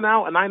 When I went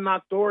out and I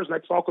knocked doors and I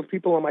talked with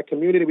people in my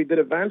community, we did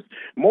events,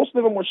 most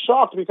of them were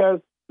shocked because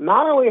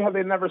not only have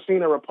they never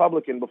seen a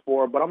Republican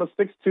before, but I'm a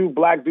 6'2"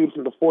 black dude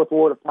from the 4th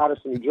Ward of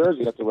Patterson, New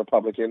Jersey that's a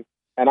Republican,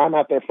 and I'm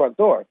at their front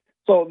door.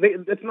 So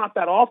it's not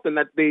that often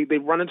that they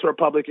run into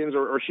Republicans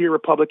or hear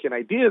Republican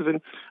ideas. And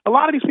a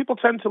lot of these people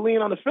tend to lean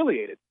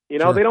unaffiliated. You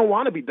know, They don't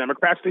want to be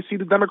Democrats. They see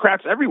the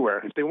Democrats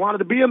everywhere. If they wanted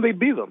to be them, they'd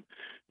be them.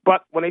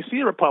 But when they see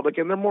a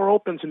Republican, they're more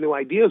open to new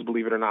ideas,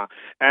 believe it or not.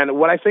 And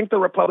what I think the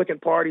Republican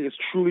Party is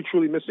truly,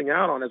 truly missing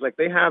out on is like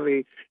they have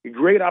a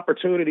great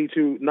opportunity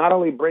to not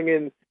only bring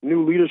in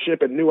new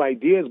leadership and new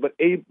ideas, but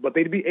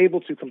they'd be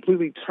able to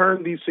completely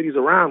turn these cities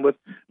around with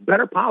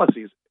better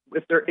policies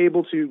if they're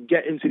able to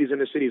get into these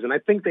inner cities. And I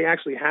think they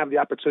actually have the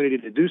opportunity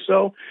to do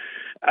so.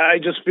 I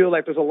just feel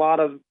like there's a lot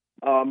of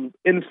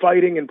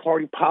infighting and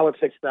party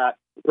politics that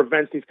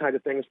prevents these kinds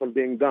of things from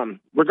being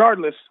done.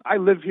 Regardless, I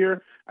live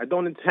here. I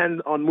don't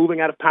intend on moving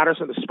out of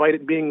Patterson, despite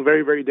it being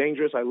very, very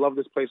dangerous. I love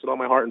this place with all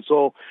my heart and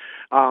soul.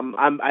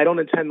 I don't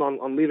intend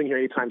on leaving here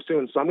anytime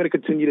soon. So I'm going to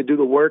continue to do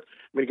the work.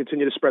 I'm going to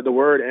continue to spread the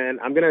word, and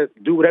I'm going to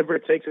do whatever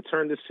it takes to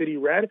turn this city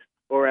red,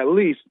 or at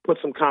least put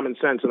some common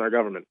sense in our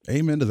government.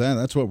 Amen to that.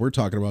 That's what we're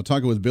talking about.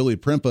 Talking with Billy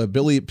Prempeh.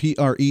 Billy,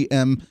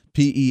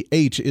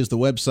 Prempeh is the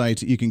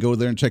website. You can go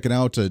there and check it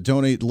out,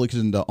 donate, look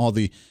into all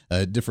the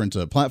different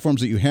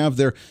platforms that you have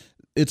there.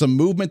 It's a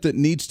movement that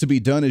needs to be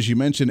done, as you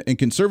mentioned. And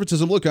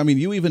conservatism, look, I mean,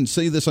 you even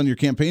say this on your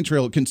campaign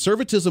trail.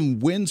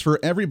 Conservatism wins for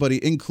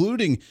everybody,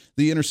 including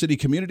the inner city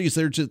communities.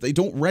 They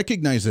don't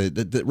recognize it.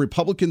 The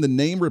Republican, the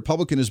name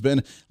Republican has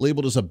been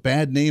labeled as a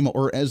bad name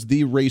or as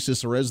the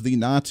racist or as the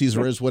Nazis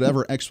or as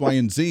whatever, X, Y,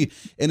 and Z.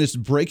 And it's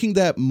breaking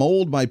that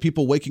mold by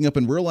people waking up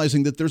and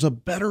realizing that there's a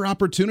better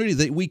opportunity,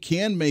 that we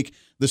can make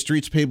the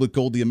streets paved with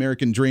gold, the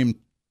American dream,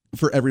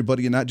 for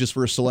everybody and not just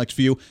for a select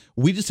few.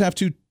 We just have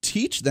to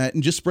teach that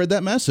and just spread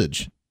that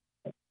message.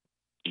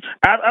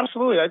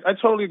 Absolutely. I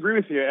totally agree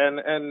with you.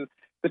 And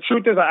the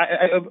truth is,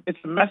 it's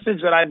a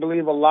message that I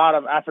believe a lot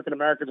of African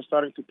Americans are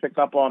starting to pick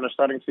up on. They're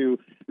starting to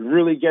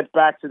really get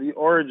back to the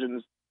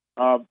origins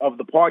of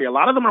the party. A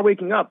lot of them are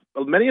waking up.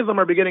 Many of them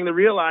are beginning to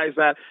realize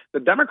that the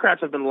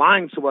Democrats have been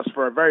lying to us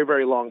for a very,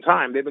 very long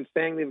time. They've been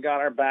saying they've got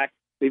our back.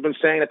 They've been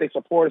saying that they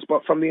support us,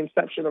 but from the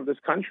inception of this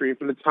country,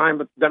 from the time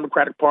that the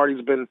Democratic Party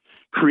has been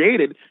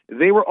created,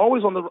 they were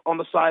always on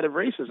the side of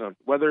racism,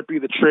 whether it be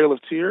the Trail of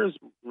Tears,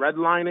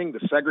 redlining,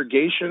 the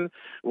segregation,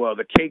 well,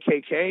 the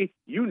KKK,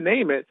 you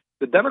name it.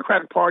 The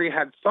Democratic Party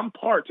had some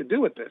part to do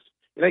with this.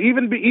 You know,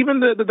 even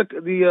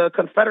the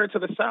Confederates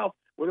of the South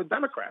were the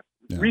Democrats.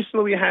 Yeah.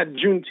 Recently, we had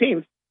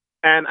Juneteenth,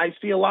 and I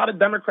see a lot of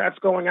Democrats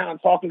going out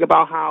and talking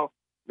about how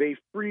they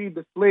freed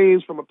the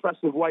slaves from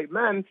oppressive white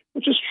men,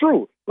 which is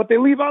true. But they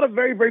leave out a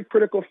very, very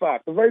critical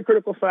fact. The very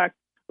critical fact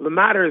of the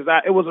matter is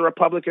that it was a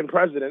Republican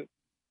president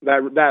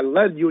that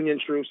led Union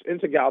troops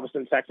into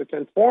Galveston, Texas,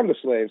 and informed the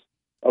slaves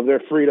of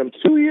their freedom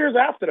 2 years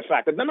after the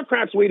fact. The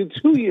Democrats waited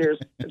 2 years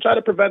to try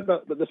to prevent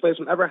the slaves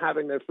from ever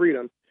having their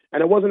freedom.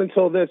 And it wasn't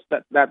until this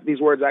that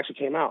these words actually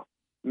came out.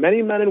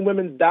 Many men and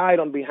women died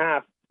on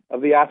behalf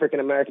of the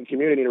African-American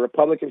community. The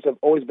Republicans have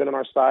always been on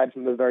our side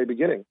from the very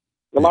beginning.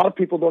 A lot of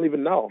people don't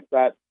even know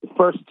that the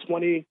first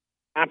 20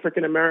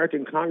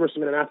 African-American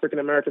congressmen and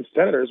African-American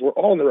senators were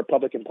all in the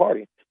Republican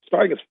Party,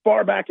 starting as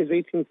far back as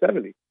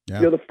 1870. Yeah.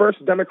 You know, the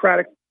first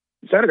Democratic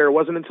senator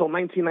wasn't until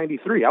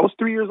 1993. I was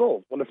 3 years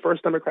old when the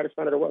first Democratic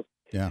senator was.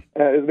 Yeah.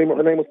 Her name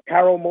was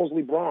Carol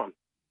Moseley Braun.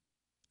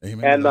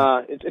 Amen.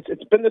 And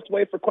it's been this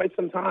way for quite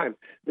some time.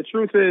 The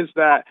truth is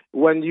that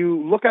when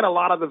you look at a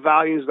lot of the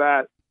values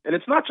that, and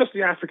it's not just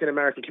the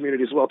African-American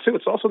community as well, too.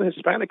 It's also the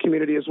Hispanic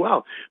community as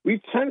well. We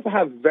tend to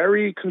have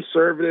very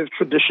conservative,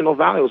 traditional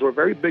values. We're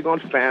very big on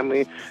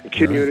family and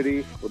community.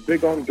 Right. We're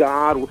big on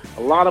God.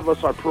 A lot of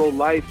us are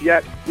pro-life,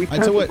 yet we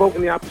tend to vote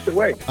in the opposite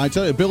way. I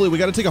tell you, Billy, we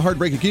got to take a hard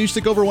break. Can you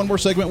stick over one more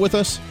segment with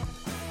us?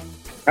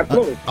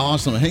 Absolutely.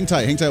 Awesome. Hang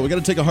tight. We got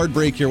to take a hard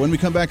break here. When we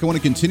come back, I want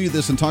to continue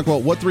this and talk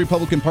about what the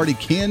Republican Party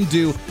can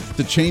do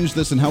to change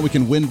this and how we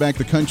can win back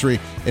the country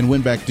and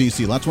win back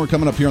D.C. Lots more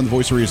coming up here on The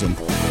Voice of Reason.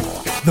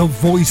 The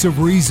Voice of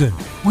Reason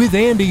with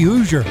Andy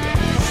Hoosier.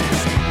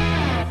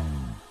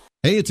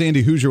 Hey, it's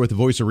Andy Hoosier with The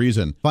Voice of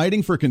Reason.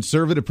 Fighting for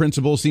conservative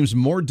principles seems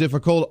more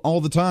difficult all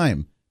the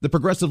time. The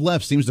progressive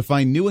left seems to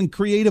find new and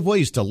creative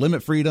ways to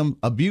limit freedom,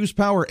 abuse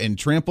power, and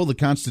trample the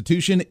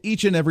Constitution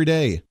each and every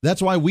day.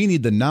 That's why we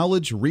need the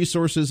knowledge,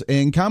 resources,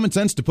 and common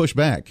sense to push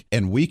back,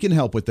 and we can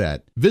help with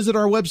that. Visit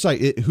our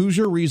website at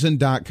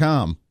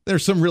HoosierReason.com.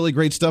 There's some really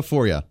great stuff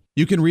for you.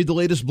 You can read the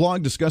latest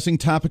blog discussing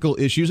topical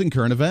issues and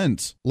current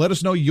events. Let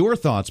us know your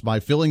thoughts by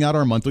filling out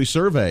our monthly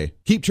survey.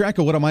 Keep track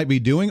of what I might be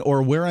doing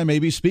or where I may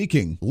be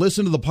speaking.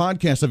 Listen to the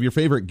podcast of your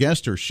favorite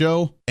guest or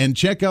show, and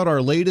check out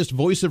our latest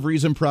Voice of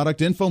Reason product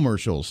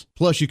infomercials.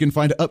 Plus, you can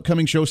find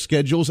upcoming show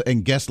schedules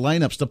and guest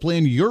lineups to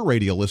plan your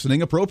radio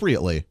listening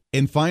appropriately.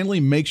 And finally,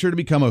 make sure to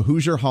become a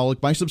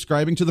Hoosier-holic by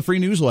subscribing to the free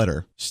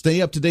newsletter.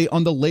 Stay up to date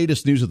on the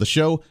latest news of the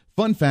show,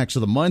 fun facts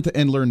of the month,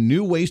 and learn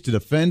new ways to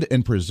defend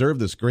and preserve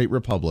this great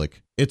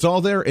republic. It's all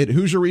there at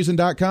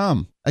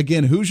HoosierReason.com.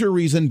 Again,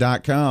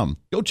 HoosierReason.com.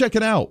 Go check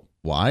it out.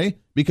 Why?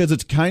 Because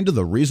it's kind of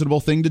the reasonable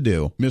thing to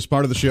do. Miss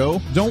part of the show?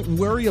 Don't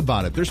worry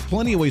about it. There's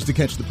plenty of ways to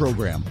catch the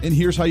program, and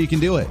here's how you can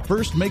do it.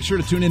 First, make sure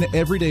to tune in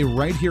every day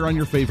right here on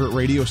your favorite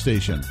radio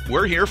station.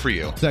 We're here for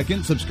you.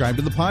 Second, subscribe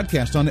to the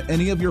podcast on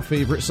any of your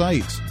favorite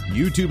sites.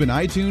 YouTube and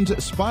iTunes,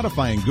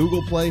 Spotify and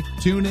Google Play,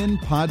 TuneIn,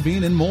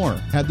 Podbean, and more.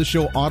 Have the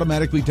show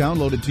automatically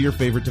downloaded to your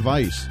favorite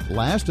device.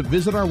 Last,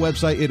 visit our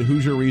website at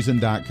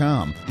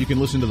HoosierReason.com. You can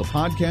listen to the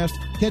podcast,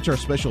 catch our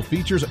special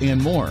features,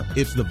 and more.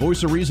 It's the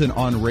Voice of Reason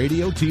on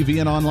radio, TV,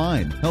 and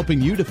online,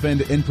 helping you defend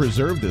and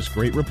preserve this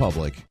great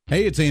republic.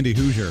 Hey, it's Andy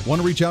Hoosier.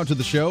 Want to reach out to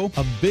the show?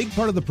 A big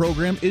part of the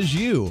program is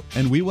you,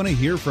 and we want to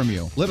hear from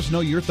you. Let us know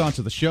your thoughts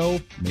of the show,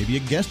 maybe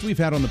a guest we've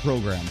had on the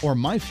program, or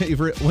my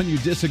favorite, when you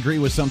disagree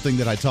with something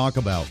that I talk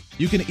about.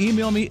 You can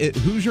email me at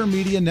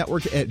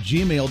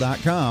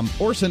HoosierMediaNetwork@gmail.com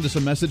or send us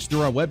a message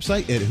through our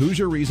website at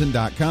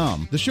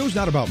HoosierReason.com. The show's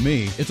not about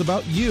me, it's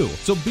about you.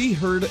 So be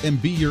heard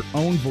and be your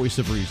own voice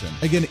of reason.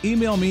 Again,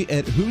 email me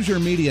at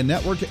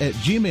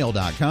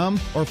HoosierMediaNetwork@gmail.com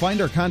or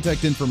find our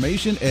contact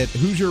information at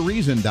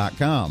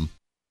HoosierReason.com.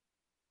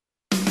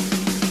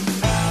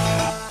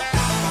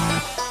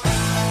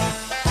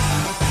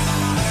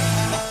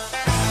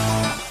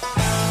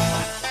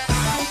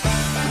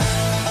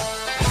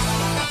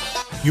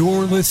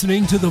 You're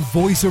listening to the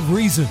Voice of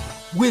Reason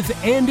with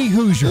Andy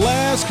Hoosier.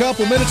 Last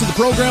couple minutes of the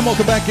program.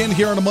 Welcome back in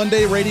here on a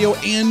Monday, radio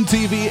and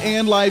TV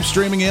and live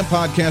streaming and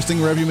podcasting,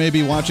 wherever you may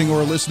be watching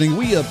or listening.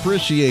 We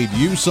appreciate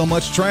you so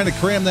much, trying to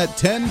cram that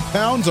 10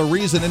 pounds of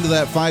reason into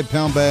that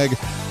 5-pound bag,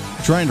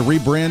 trying to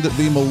rebrand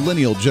the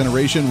millennial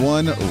generation,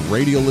 one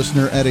radio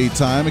listener at a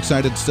time.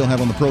 Excited to still have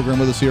on the program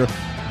with us here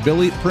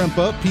Billy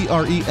Prempeh,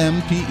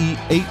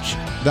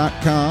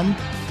 PREMPEH.com.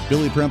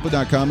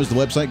 BillyPrempeh.com is the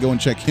website. Go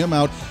and check him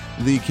out.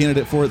 The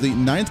candidate for the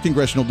 9th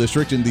Congressional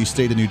District in the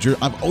state of New Jersey.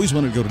 I've always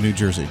wanted to go to New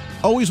Jersey.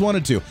 Always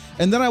wanted to.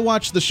 And then I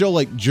watched the show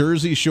like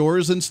Jersey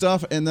Shores and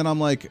stuff, and then I'm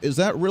like, is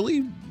that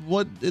really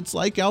what it's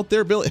like out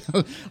there, Billy?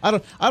 I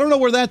don't know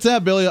where that's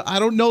at, Billy. I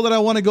don't know that I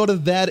want to go to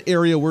that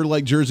area where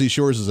like Jersey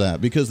Shores is at,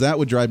 because that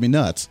would drive me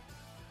nuts.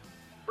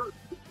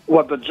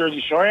 What, the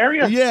Jersey Shore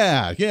area?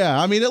 Yeah.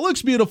 I mean, it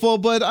looks beautiful,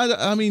 but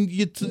I mean,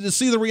 you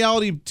see the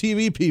reality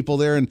TV people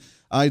there, and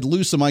I'd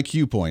lose some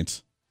IQ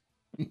points.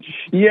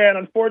 Yeah, and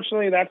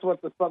unfortunately, that's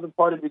what the southern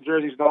part of New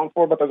Jersey is known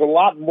for. But there's a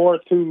lot more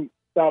to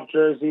South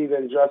Jersey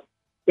than just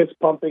fist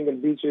pumping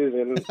and beaches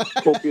and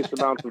copious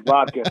amounts of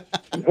vodka.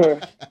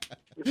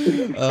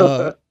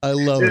 I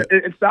love it.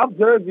 South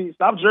Jersey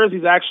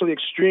is actually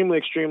extremely,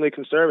 extremely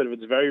conservative.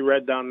 It's very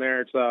red down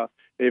there.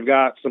 They've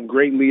got some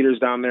great leaders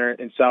down there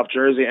in South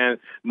Jersey, and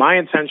my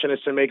intention is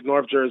to make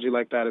North Jersey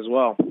like that as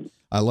well.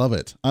 I love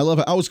it. I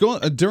was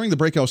going during the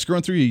break. I was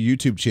scrolling through your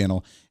YouTube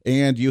channel,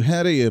 and you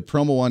had a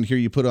promo on here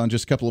you put on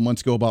just a couple of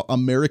months ago about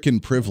American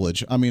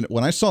privilege. I mean,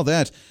 when I saw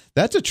that,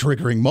 that's a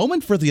triggering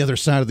moment for the other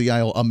side of the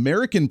aisle.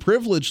 American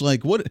privilege,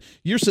 like what?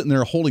 You're sitting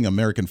there holding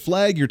American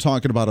flag. You're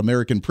talking about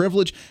American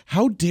privilege.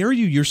 How dare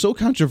you? You're so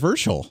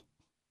controversial.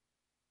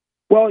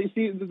 Well, you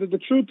see, the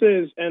truth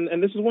is,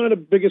 and this is one of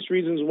the biggest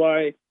reasons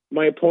why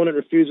my opponent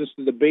refuses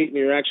to debate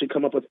me or actually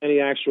come up with any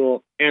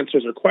actual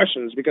answers or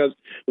questions, because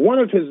one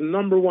of his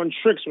number one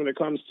tricks when it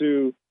comes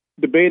to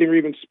debating or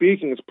even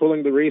speaking is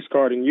pulling the race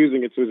card and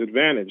using it to his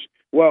advantage.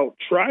 Well,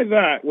 try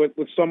that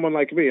with someone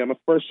like me. I'm a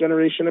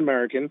first-generation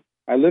American.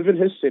 I live in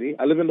his city.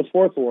 I live in the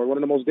Fourth Ward, one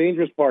of the most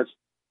dangerous parts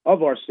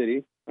of our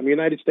city. I'm a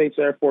United States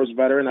Air Force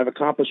veteran. I've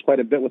accomplished quite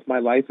a bit with my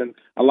life, and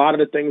a lot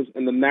of the things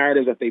in the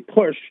narratives that they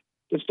push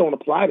just don't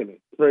apply to me.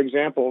 For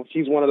example,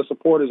 he's one of the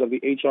supporters of the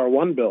H.R.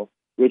 1 bill,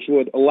 which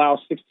would allow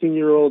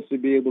 16-year-olds to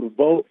be able to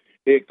vote.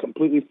 It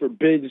completely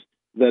forbids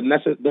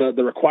the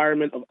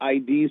requirement of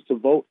IDs to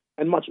vote,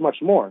 and much,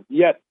 much more.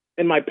 Yet,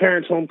 in my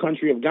parents' home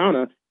country of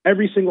Ghana,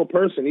 every single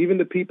person, even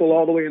the people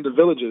all the way in the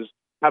villages,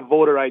 have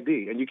voter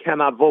ID, and you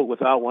cannot vote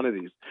without one of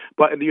these.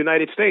 But in the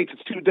United States,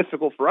 it's too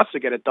difficult for us to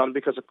get it done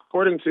because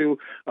according to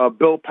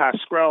Bill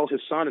Pascrell,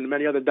 his son, and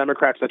many other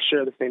Democrats that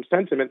share the same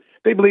sentiment,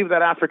 they believe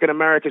that African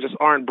Americans just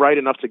aren't bright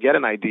enough to get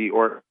an ID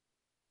or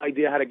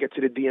idea how to get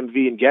to the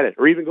DMV and get it,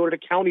 or even go to the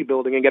county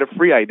building and get a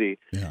free ID.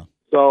 Yeah.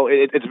 So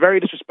it's very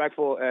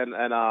disrespectful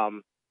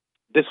and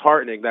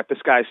disheartening that this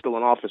guy's still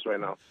in office right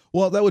now.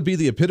 Well, that would be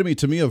the epitome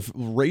to me of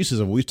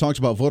racism. We've talked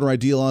about voter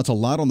ID laws a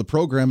lot on the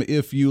program.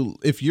 If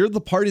you're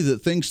the party that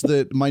thinks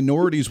that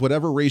minorities,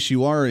 whatever race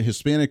you are,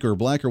 Hispanic or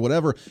black or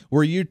whatever,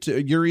 where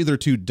you're either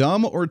too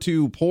dumb or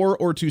too poor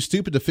or too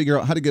stupid to figure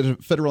out how to get a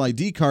federal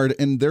ID card,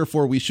 and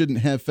therefore we shouldn't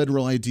have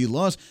federal ID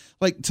laws.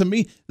 Like, to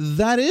me,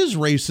 that is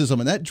racism,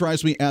 and that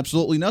drives me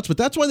absolutely nuts. But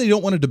that's why they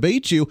don't want to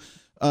debate you,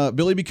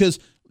 Billy, because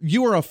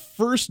you are a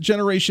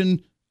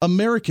first-generation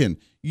American.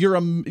 You're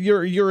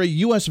a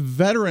U.S.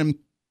 veteran.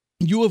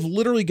 You have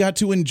literally got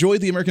to enjoy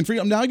the American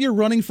freedom. Now you're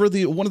running for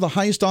one of the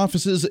highest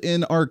offices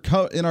in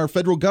our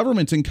federal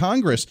government, in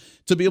Congress,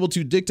 to be able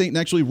to dictate and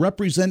actually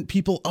represent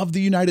people of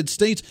the United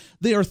States.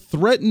 They are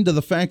threatened to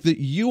the fact that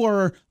you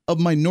are of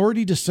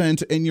minority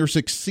descent and you're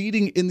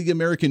succeeding in the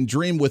American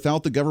dream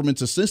without the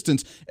government's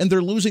assistance, and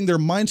they're losing their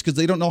minds because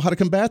they don't know how to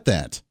combat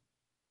that.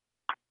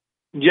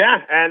 Yeah,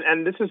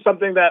 and this is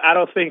something that I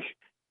don't think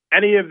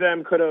any of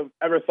them could have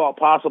ever thought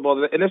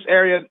possible. In this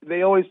area,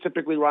 they always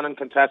typically run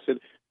uncontested.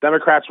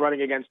 Democrats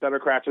running against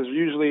Democrats is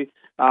usually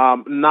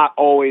not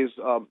always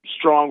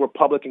strong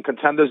Republican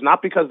contenders,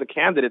 not because the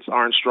candidates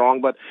aren't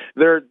strong, but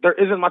there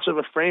isn't much of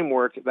a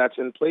framework that's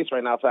in place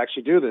right now to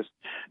actually do this.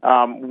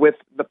 With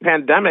the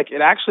pandemic,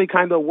 it actually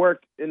kind of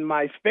worked in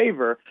my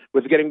favor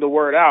with getting the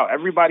word out.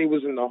 Everybody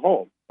was in the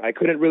home. I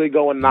couldn't really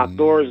go and knock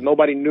doors.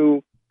 Nobody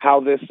knew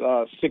how this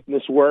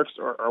sickness works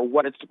or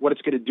what it's going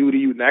to do to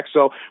you next.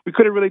 So we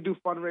couldn't really do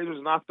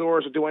fundraisers, knock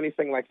doors, or do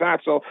anything like that.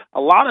 So a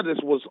lot of this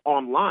was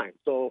online.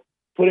 So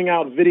putting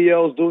out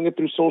videos, doing it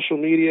through social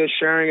media,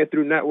 sharing it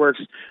through networks,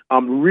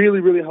 really,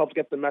 really helped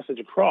get the message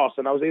across.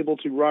 And I was able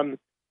to run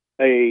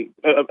a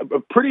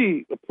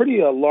pretty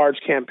large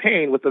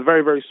campaign with a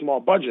very, very small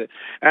budget.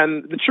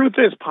 And the truth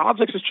is,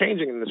 politics is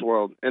changing in this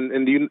world. And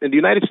in the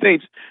United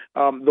States,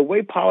 the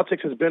way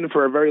politics has been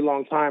for a very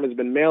long time has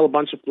been mail a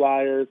bunch of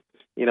flyers,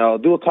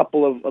 do a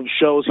couple of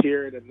shows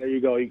here, and there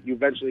you go. You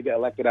eventually get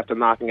elected after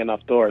knocking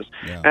enough doors.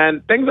 Yeah.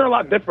 And things are a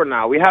lot different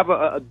now. We have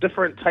a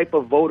different type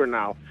of voter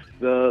now.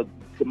 The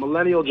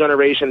millennial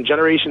generation,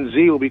 Generation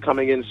Z, will be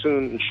coming in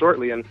soon and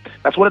shortly, and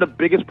that's one of the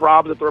biggest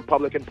problems that the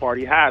Republican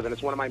Party has, and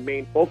it's one of my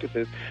main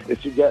focuses, is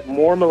to get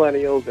more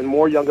millennials and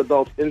more young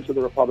adults into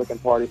the Republican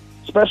Party,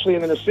 especially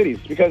in inner cities,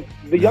 because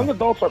the young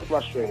adults are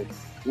frustrated.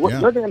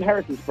 We're going to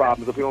inherit these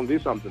problems if we don't do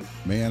something.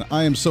 Man,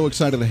 I am so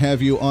excited to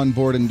have you on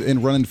board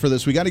and running for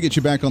this. We got to get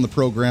you back on the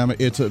program.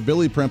 It's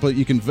Billy Prempeh.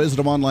 You can visit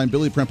him online,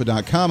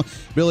 billyprempeh.com.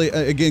 Billy,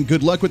 again,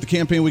 good luck with the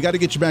campaign. We got to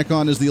get you back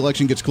on as the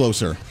election gets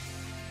closer.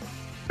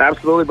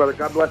 Absolutely, brother.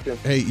 God bless you.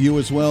 Hey, you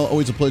as well.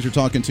 Always a pleasure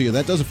talking to you.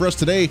 That does it for us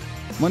today.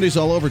 Monday's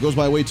all over. Goes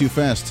by way too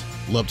fast.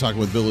 Love talking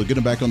with Billy. Get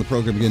him back on the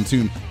program again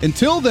soon.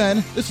 Until then,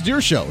 this is your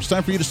show. It's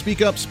time for you to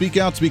speak up, speak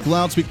out, speak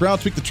loud, speak proud,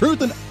 speak the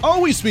truth, and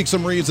always speak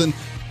some reason.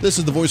 This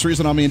is The Voice of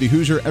Reason. I'm Andy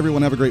Hoosier.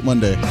 Everyone have a great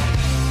Monday.